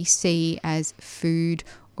that we see as food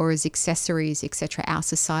or as accessories, etc. Our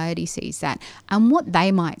society sees that, and what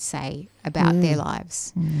they might say about their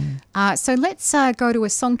lives. So let's go to a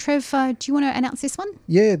song. Trev, do you want to announce this one?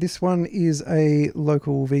 Yeah, this one is a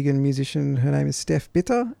local vegan musician. Her name is Steph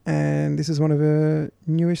Bitter, and this is one of her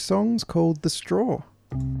newish songs called The Straw.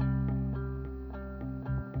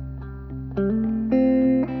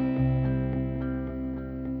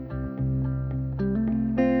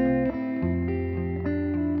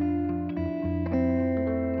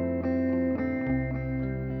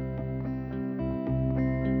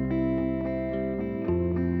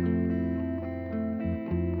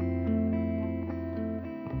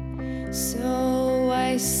 So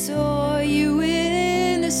I saw you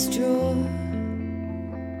in the straw.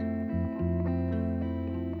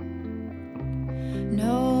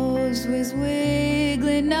 Nose was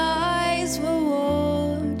wiggling, eyes were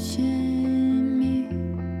watching me.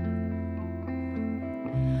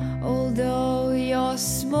 Although you're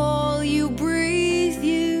small, you breathe,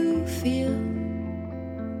 you feel.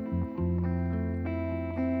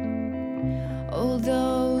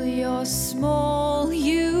 Although you're small,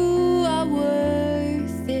 you are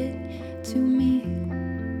worth it to me.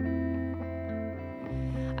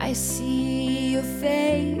 I see your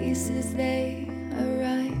face as they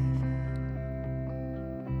arrive.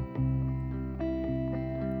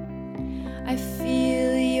 I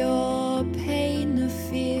feel your pain, the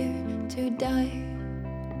fear to die.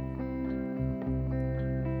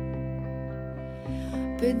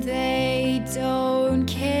 But they don't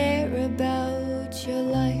care about your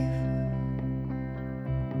life.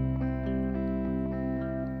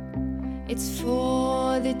 It's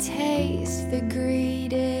for the taste, the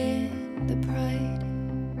greed and the pride.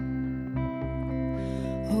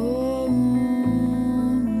 Oh,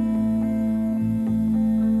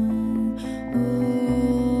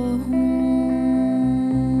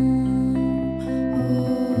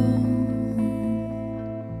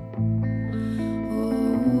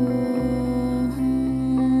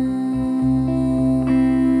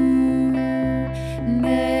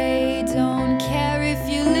 they don't care if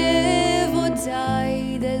you live or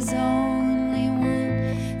die. There's only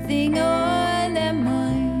one thing on their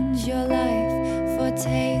minds. Your life for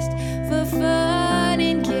taste, for fun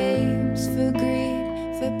and games, for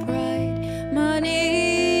greed, for pride,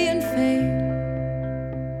 money and fame.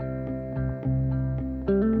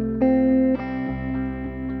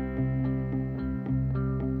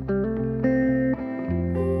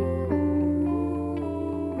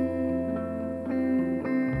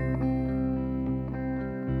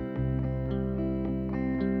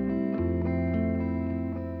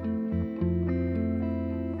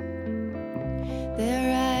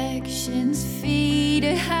 Their actions feed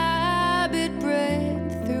a habit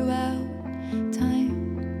bred throughout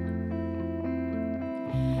time.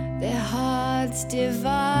 Their hearts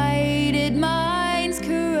divided, minds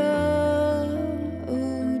corroded.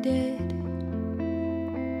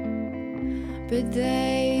 But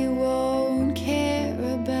they won't care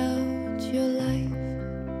about your life.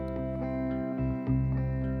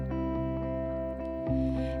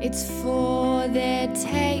 It's for their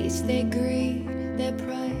taste, their greed, their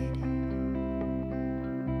pride.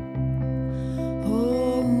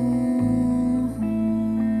 Oh,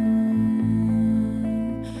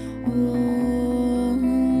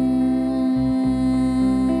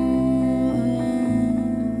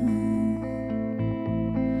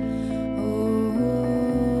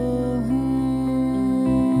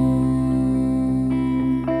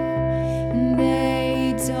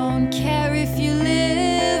 they don't care if you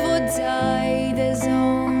live or die. There's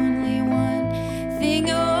only one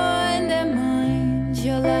thing on their mind.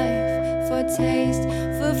 Your life for taste,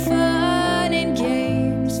 for fun and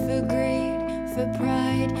games, for greed, for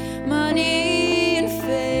pride, money and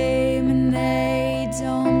fame. And they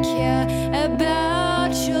don't care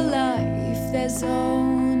about your life. There's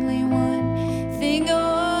only one thing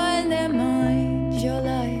on their mind. Your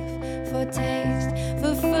life for taste,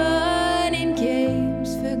 for fun and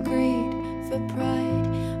games, for greed, for pride,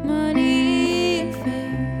 money and fame.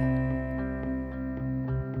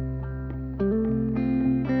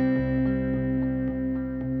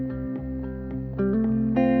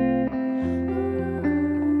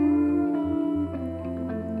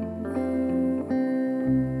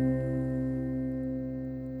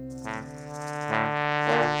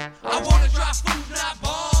 I wanna drop food, not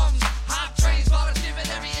bombs. Hot trains, volunteer at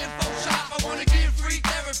every info shop. I wanna give free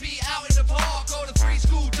therapy out in the park. Go to free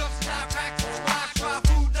school, dumps and high practice rock. Try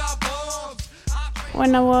food, not bombs.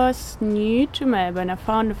 When I was new to Melbourne, I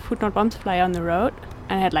found a Food Not Bombs flyer on the road,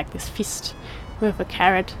 and I had like this fist with a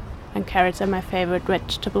carrot, and carrots are my favorite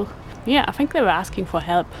vegetable. Yeah, I think they were asking for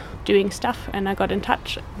help doing stuff, and I got in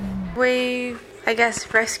touch. We, I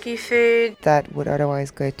guess, rescue food that would otherwise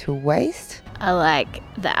go to waste. I like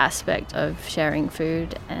the aspect of sharing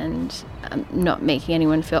food and not making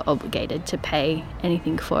anyone feel obligated to pay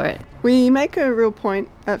anything for it. We make a real point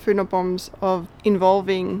at Food Not Bombs of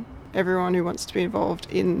involving everyone who wants to be involved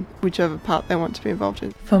in whichever part they want to be involved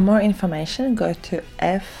in. For more information, go to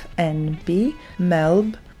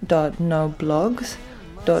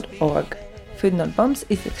fnbmelb.noblogs.org. Food Not Bombs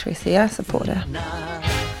is a 3CR supporter.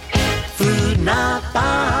 Food Not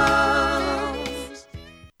Bombs.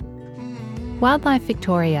 Wildlife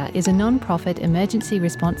Victoria is a non-profit emergency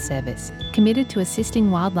response service committed to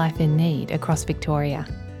assisting wildlife in need across Victoria.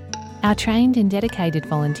 Our trained and dedicated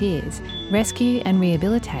volunteers rescue and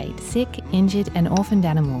rehabilitate sick, injured and orphaned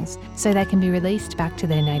animals so they can be released back to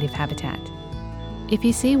their native habitat. If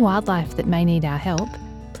you see wildlife that may need our help,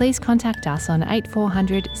 please contact us on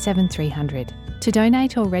 8400 7300. To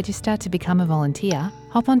donate or register to become a volunteer,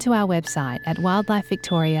 hop onto our website at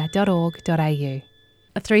wildlifevictoria.org.au.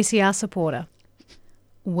 A 3CR supporter.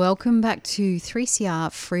 Welcome back to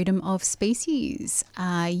 3CR Freedom of Species.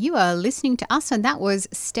 You are listening to us, and that was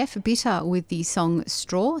Steph Bitter with the song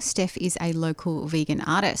Straw. Steph is a local vegan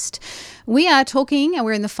artist. We are talking, and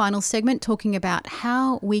we're in the final segment, talking about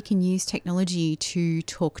how we can use technology to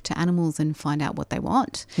talk to animals and find out what they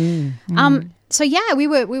want. So yeah, we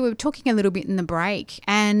were talking a little bit in the break,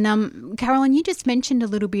 and Caroline, you just mentioned a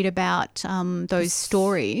little bit about those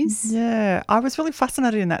stories. Yeah, I was really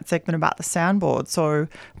fascinated in that segment about the soundboard. So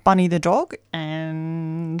Bunny the dog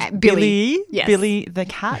and Billy the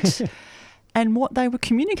cat. And what they were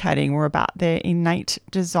communicating were about their innate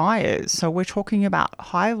desires. So we're talking about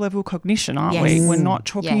high-level cognition, aren't we? We're not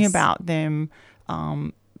talking about them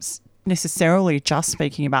necessarily just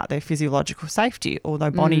speaking about their physiological safety, although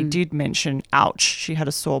Bonnie did mention, ouch, she had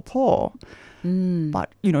a sore paw.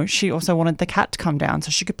 But, you know, she also wanted the cat to come down so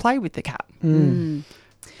she could play with the cat. The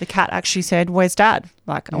cat actually said, where's Dad?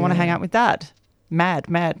 Like, I want to hang out with Dad. Mad,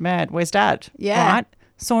 where's Dad? Yeah. Right?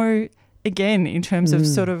 So, again, in terms of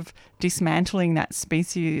sort of dismantling that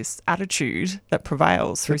species attitude that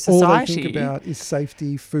prevails through society. All they think about is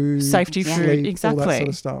safety, food, sleep, exactly. all that sort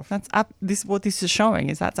of stuff. That's what this is showing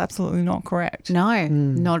is that's absolutely not correct. No,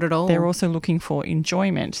 not at all. They're also looking for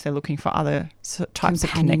enjoyment. They're looking for other types of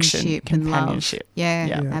connection, companionship.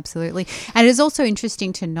 Yeah, absolutely. And it's also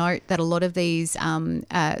interesting to note that a lot of these,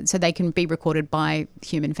 so they can be recorded by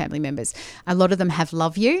human family members. A lot of them have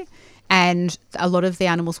love you. And a lot of the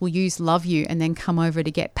animals will use love you and then come over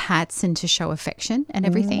to get pats and to show affection and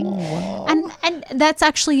everything. And that's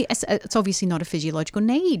actually, it's obviously not a physiological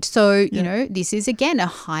need. So, you know, this is, again, a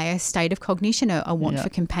higher state of cognition, a want for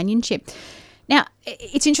companionship. Now,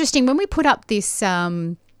 it's interesting. When we put up this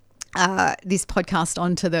this podcast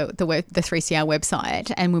onto the 3CR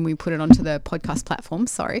website, and when we put it onto the podcast platform,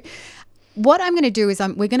 what I'm going to do is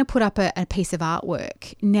we're going to put up a piece of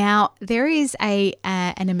artwork. Now, there is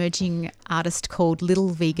an emerging artist called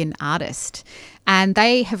Little Vegan Artist, and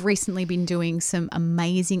they have recently been doing some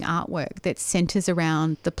amazing artwork that centres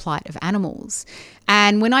around the plight of animals.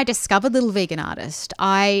 And when I discovered Little Vegan Artist,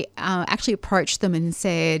 I actually approached them and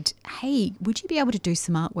said, hey, would you be able to do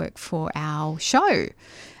some artwork for our show?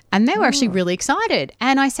 And they were actually really excited.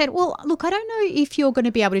 And I said, well, look, I don't know if you're going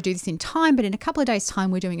to be able to do this in time, but in a couple of days'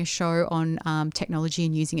 time, we're doing a show on technology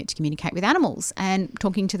and using it to communicate with animals, and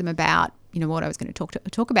talking to them about, you know, what I was going to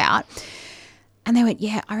talk about. And they went,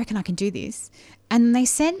 yeah, I reckon I can do this. And they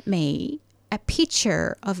sent me a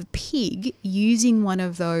picture of a pig using one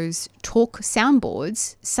of those talk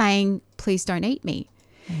soundboards saying, please don't eat me.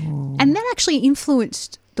 And that actually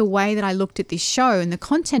influenced the way that I looked at this show and the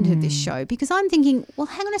content of this show, because I'm thinking, well,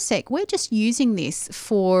 hang on a sec, we're just using this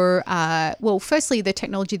for, firstly, the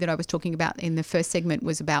technology that I was talking about in the first segment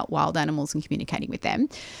was about wild animals and communicating with them.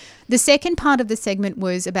 The second part of the segment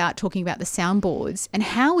was about talking about the soundboards and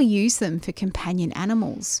how we use them for companion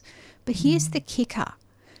animals. But here's the kicker.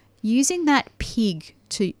 Using that pig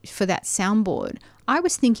for that soundboard, I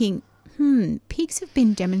was thinking, pigs have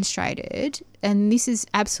been demonstrated, and this is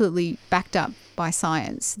absolutely backed up by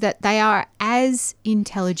science, that they are as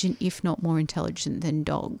intelligent, if not more intelligent, than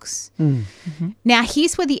dogs. Now,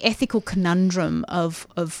 here's where the ethical conundrum of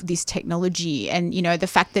this technology and, you know, the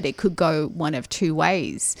fact that it could go one of two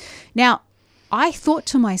ways. Now, I thought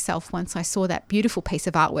to myself once I saw that beautiful piece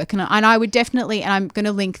of artwork, and I would definitely, and I'm going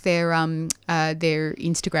to link their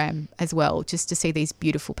Instagram as well, just to see these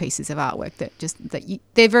beautiful pieces of artwork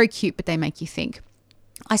they're very cute, but they make you think.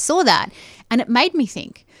 I saw that, and it made me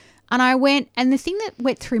think. And I went, and the thing that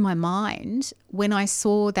went through my mind when I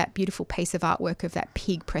saw that beautiful piece of artwork of that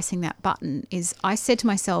pig pressing that button is I said to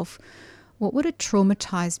myself, what would a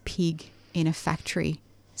traumatized pig in a factory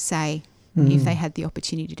say if they had the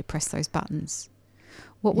opportunity to press those buttons?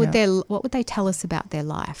 What would they tell us about their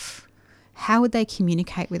life? How would they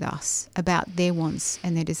communicate with us about their wants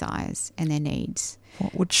and their desires and their needs?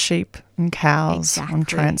 What would sheep and cows on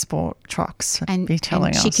transport trucks be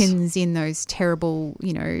telling us? And chickens in those terrible,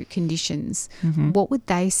 you know, conditions. What would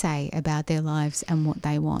they say about their lives and what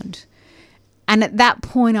they want? And at that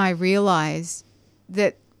point, I realised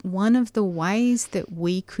that one of the ways that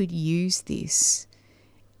we could use this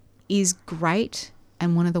is great,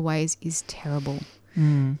 and one of the ways is terrible.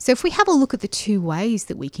 So if we have a look at the two ways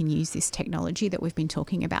that we can use this technology that we've been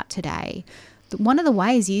talking about today, one of the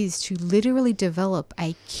ways is to literally develop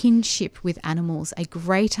a kinship with animals, a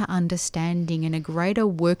greater understanding and a greater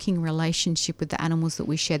working relationship with the animals that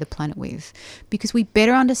we share the planet with, because we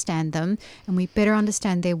better understand them and we better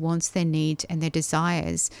understand their wants, their needs and their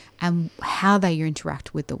desires and how they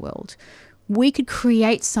interact with the world. We could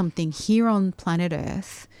create something here on planet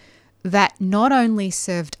Earth that not only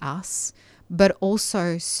served us, but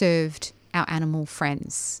also served our animal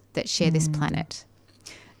friends that share this planet.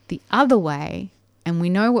 The other way, and we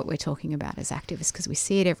know what we're talking about as activists because we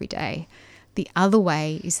see it every day, the other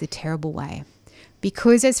way is the terrible way.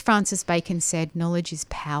 Because as Francis Bacon said, knowledge is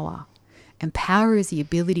power. And power is the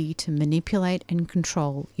ability to manipulate and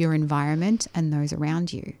control your environment and those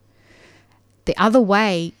around you. The other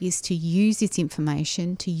way is to use this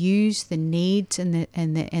information, to use the needs and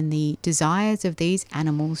the desires of these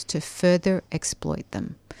animals to further exploit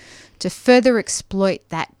them, to further exploit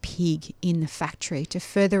that pig in the factory, to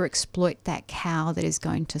further exploit that cow that is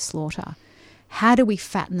going to slaughter. How do we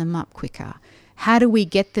fatten them up quicker? How do we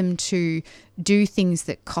get them to do things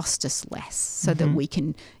that cost us less so that we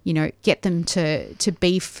can, get them to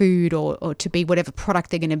be food or to be whatever product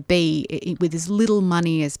they're going to be with as little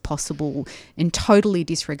money as possible and totally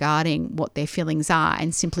disregarding what their feelings are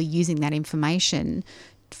and simply using that information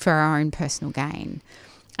for our own personal gain.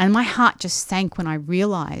 And my heart just sank when I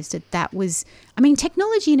realised that was,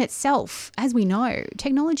 technology in itself, as we know,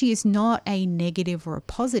 technology is not a negative or a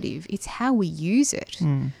positive. It's how we use it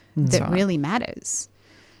that really matters.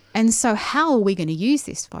 And so how are we going to use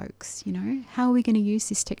this, folks? How are we going to use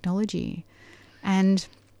this technology? And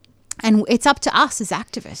it's up to us as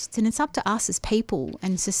activists and it's up to us as people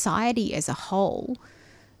and society as a whole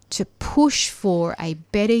to push for a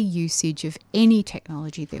better usage of any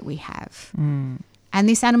technology that we have. And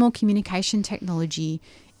this animal communication technology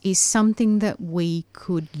is something that we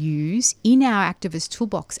could use in our activist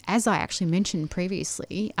toolbox, as I actually mentioned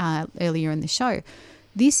previously, earlier in the show.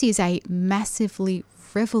 This is a massively,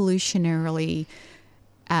 revolutionarily,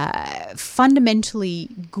 fundamentally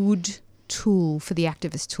good tool for the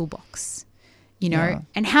activist toolbox,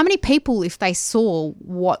 And how many people, if they saw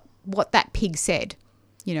what that pig said,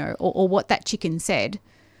 or what that chicken said,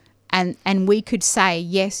 and we could say,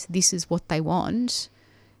 yes, this is what they want,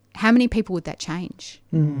 how many people would that change?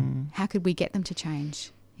 How could we get them to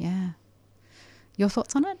change? Yeah. Your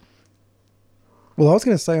thoughts on it? Well, I was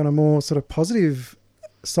going to say on a more sort of positive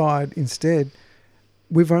side instead,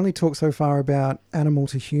 we've only talked so far about animal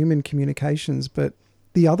to human communications, but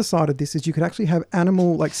the other side of this is you could actually have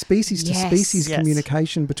animal, like species to species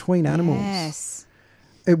communication between animals. Yes.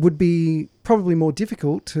 It would be probably more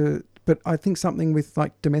difficult but I think something with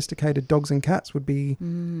like domesticated dogs and cats would be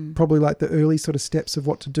probably like the early sort of steps of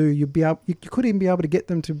what to do. You could even be able to get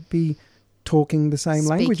them to be talking the same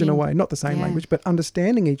language in a way, not the same language, but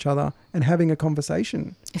understanding each other and having a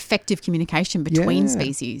conversation. Effective communication between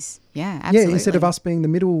species. Yeah, absolutely. Yeah, instead of us being the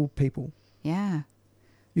middle people. Yeah.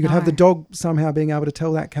 You could have the dog somehow being able to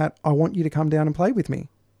tell that cat, I want you to come down and play with me.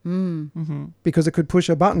 Because it could push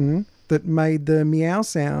a button that made the meow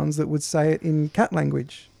sounds that would say it in cat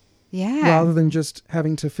language. Yeah. Rather than just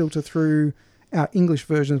having to filter through our English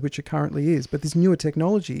versions, which it currently is. But this newer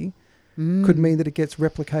technology could mean that it gets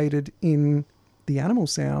replicated in the animal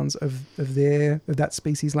sounds of that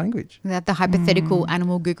species language. The hypothetical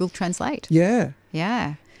animal Google Translate. Yeah.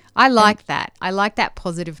 Yeah. I like that. I like that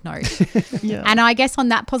positive note. Yeah. And I guess on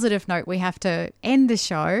that positive note, we have to end the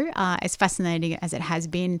show, as fascinating as it has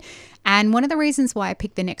been. And one of the reasons why I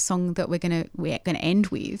picked the next song that we're gonna end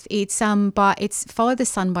with, it's "Follow the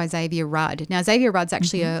Sun" by Xavier Rudd. Now, Xavier Rudd's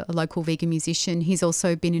actually a local vegan musician. He's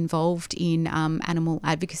also been involved in animal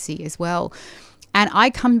advocacy as well. And I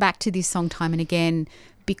come back to this song time and again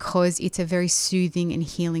because it's a very soothing and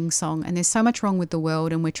healing song. And there's so much wrong with the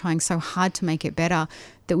world and we're trying so hard to make it better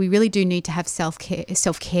that we really do need to have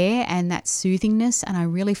self-care and that soothingness. And I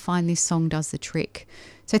really find this song does the trick.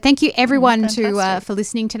 So thank you everyone for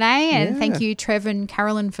listening today. And thank you, Trev and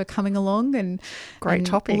Carolyn, for coming along and great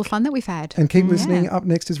topic. All the fun that we've had. And keep listening. Up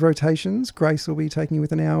next is Rotations. Grace will be taking you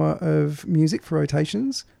with an hour of music for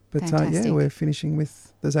Rotations. But we're finishing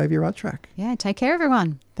with the Xavier Rudd track. Yeah, take care,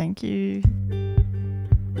 everyone. Thank you.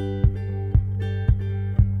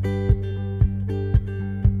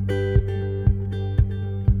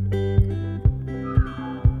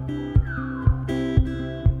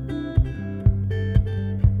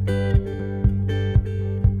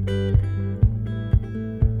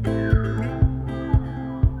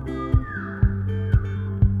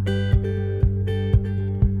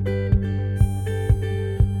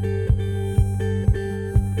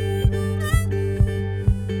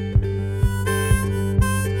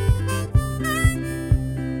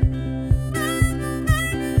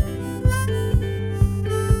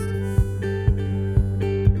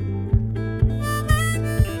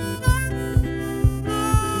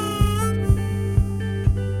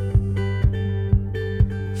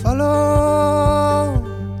 Follow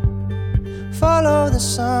the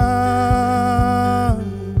sun,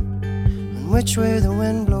 and which way the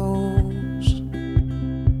wind blows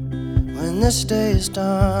when this day is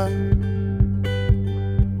done.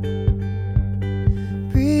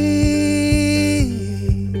 Breathe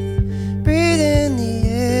in the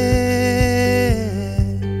air,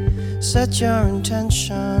 set your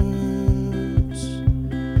intentions,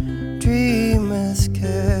 dream with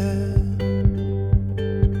care.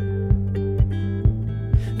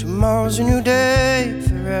 Tomorrow's a new day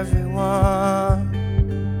for everyone,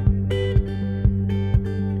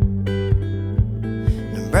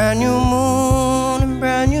 and a brand new moon and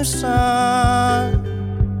brand new sun.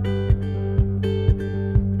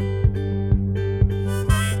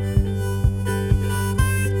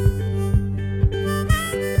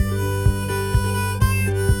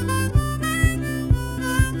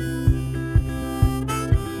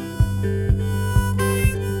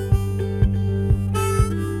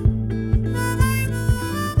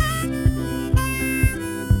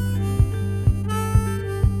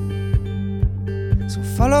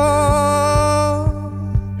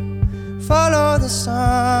 Follow the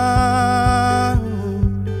sun,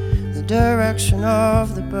 the direction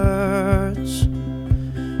of the birds,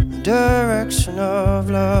 the direction of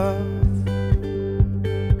love.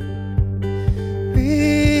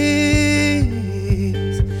 Breathe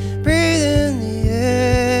in the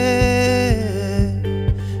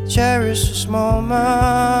air, cherish this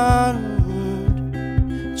moment,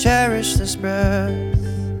 cherish this breath.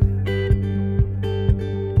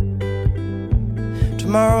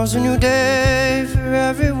 Tomorrow's a new day for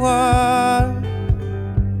everyone,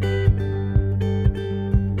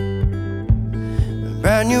 a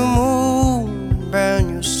brand new moon, brand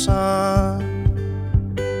new sun.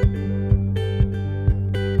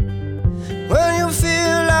 When you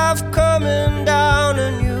feel life coming down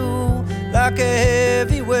on you like a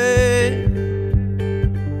heavy weight,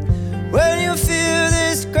 when you feel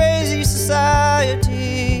this crazy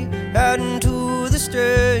society adding to the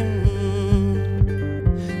strain,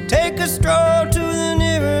 take a stroll to the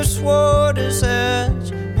nearest water's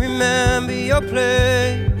edge. Remember your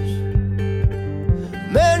place.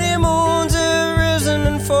 Many moons have risen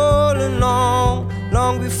and fallen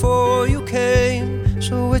long before you came.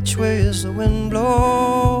 So which way is the wind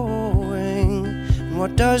blowing? And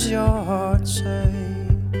what does your heart say?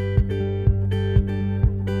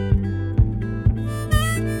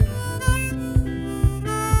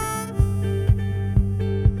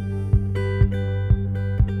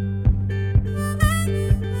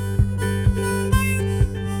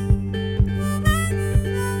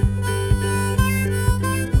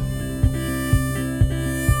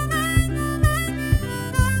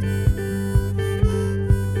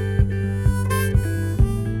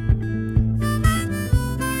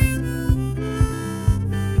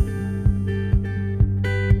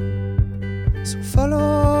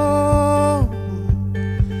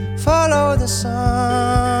 Follow the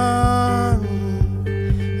sun,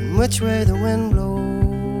 and which way the wind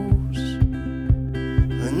blows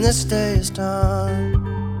when this day is done.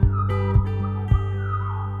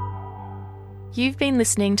 You've been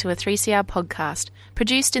listening to a 3CR podcast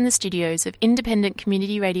produced in the studios of independent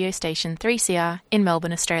community radio station 3CR in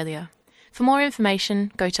Melbourne, Australia. For more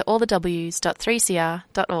information, go to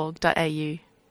allthews.3cr.org.au.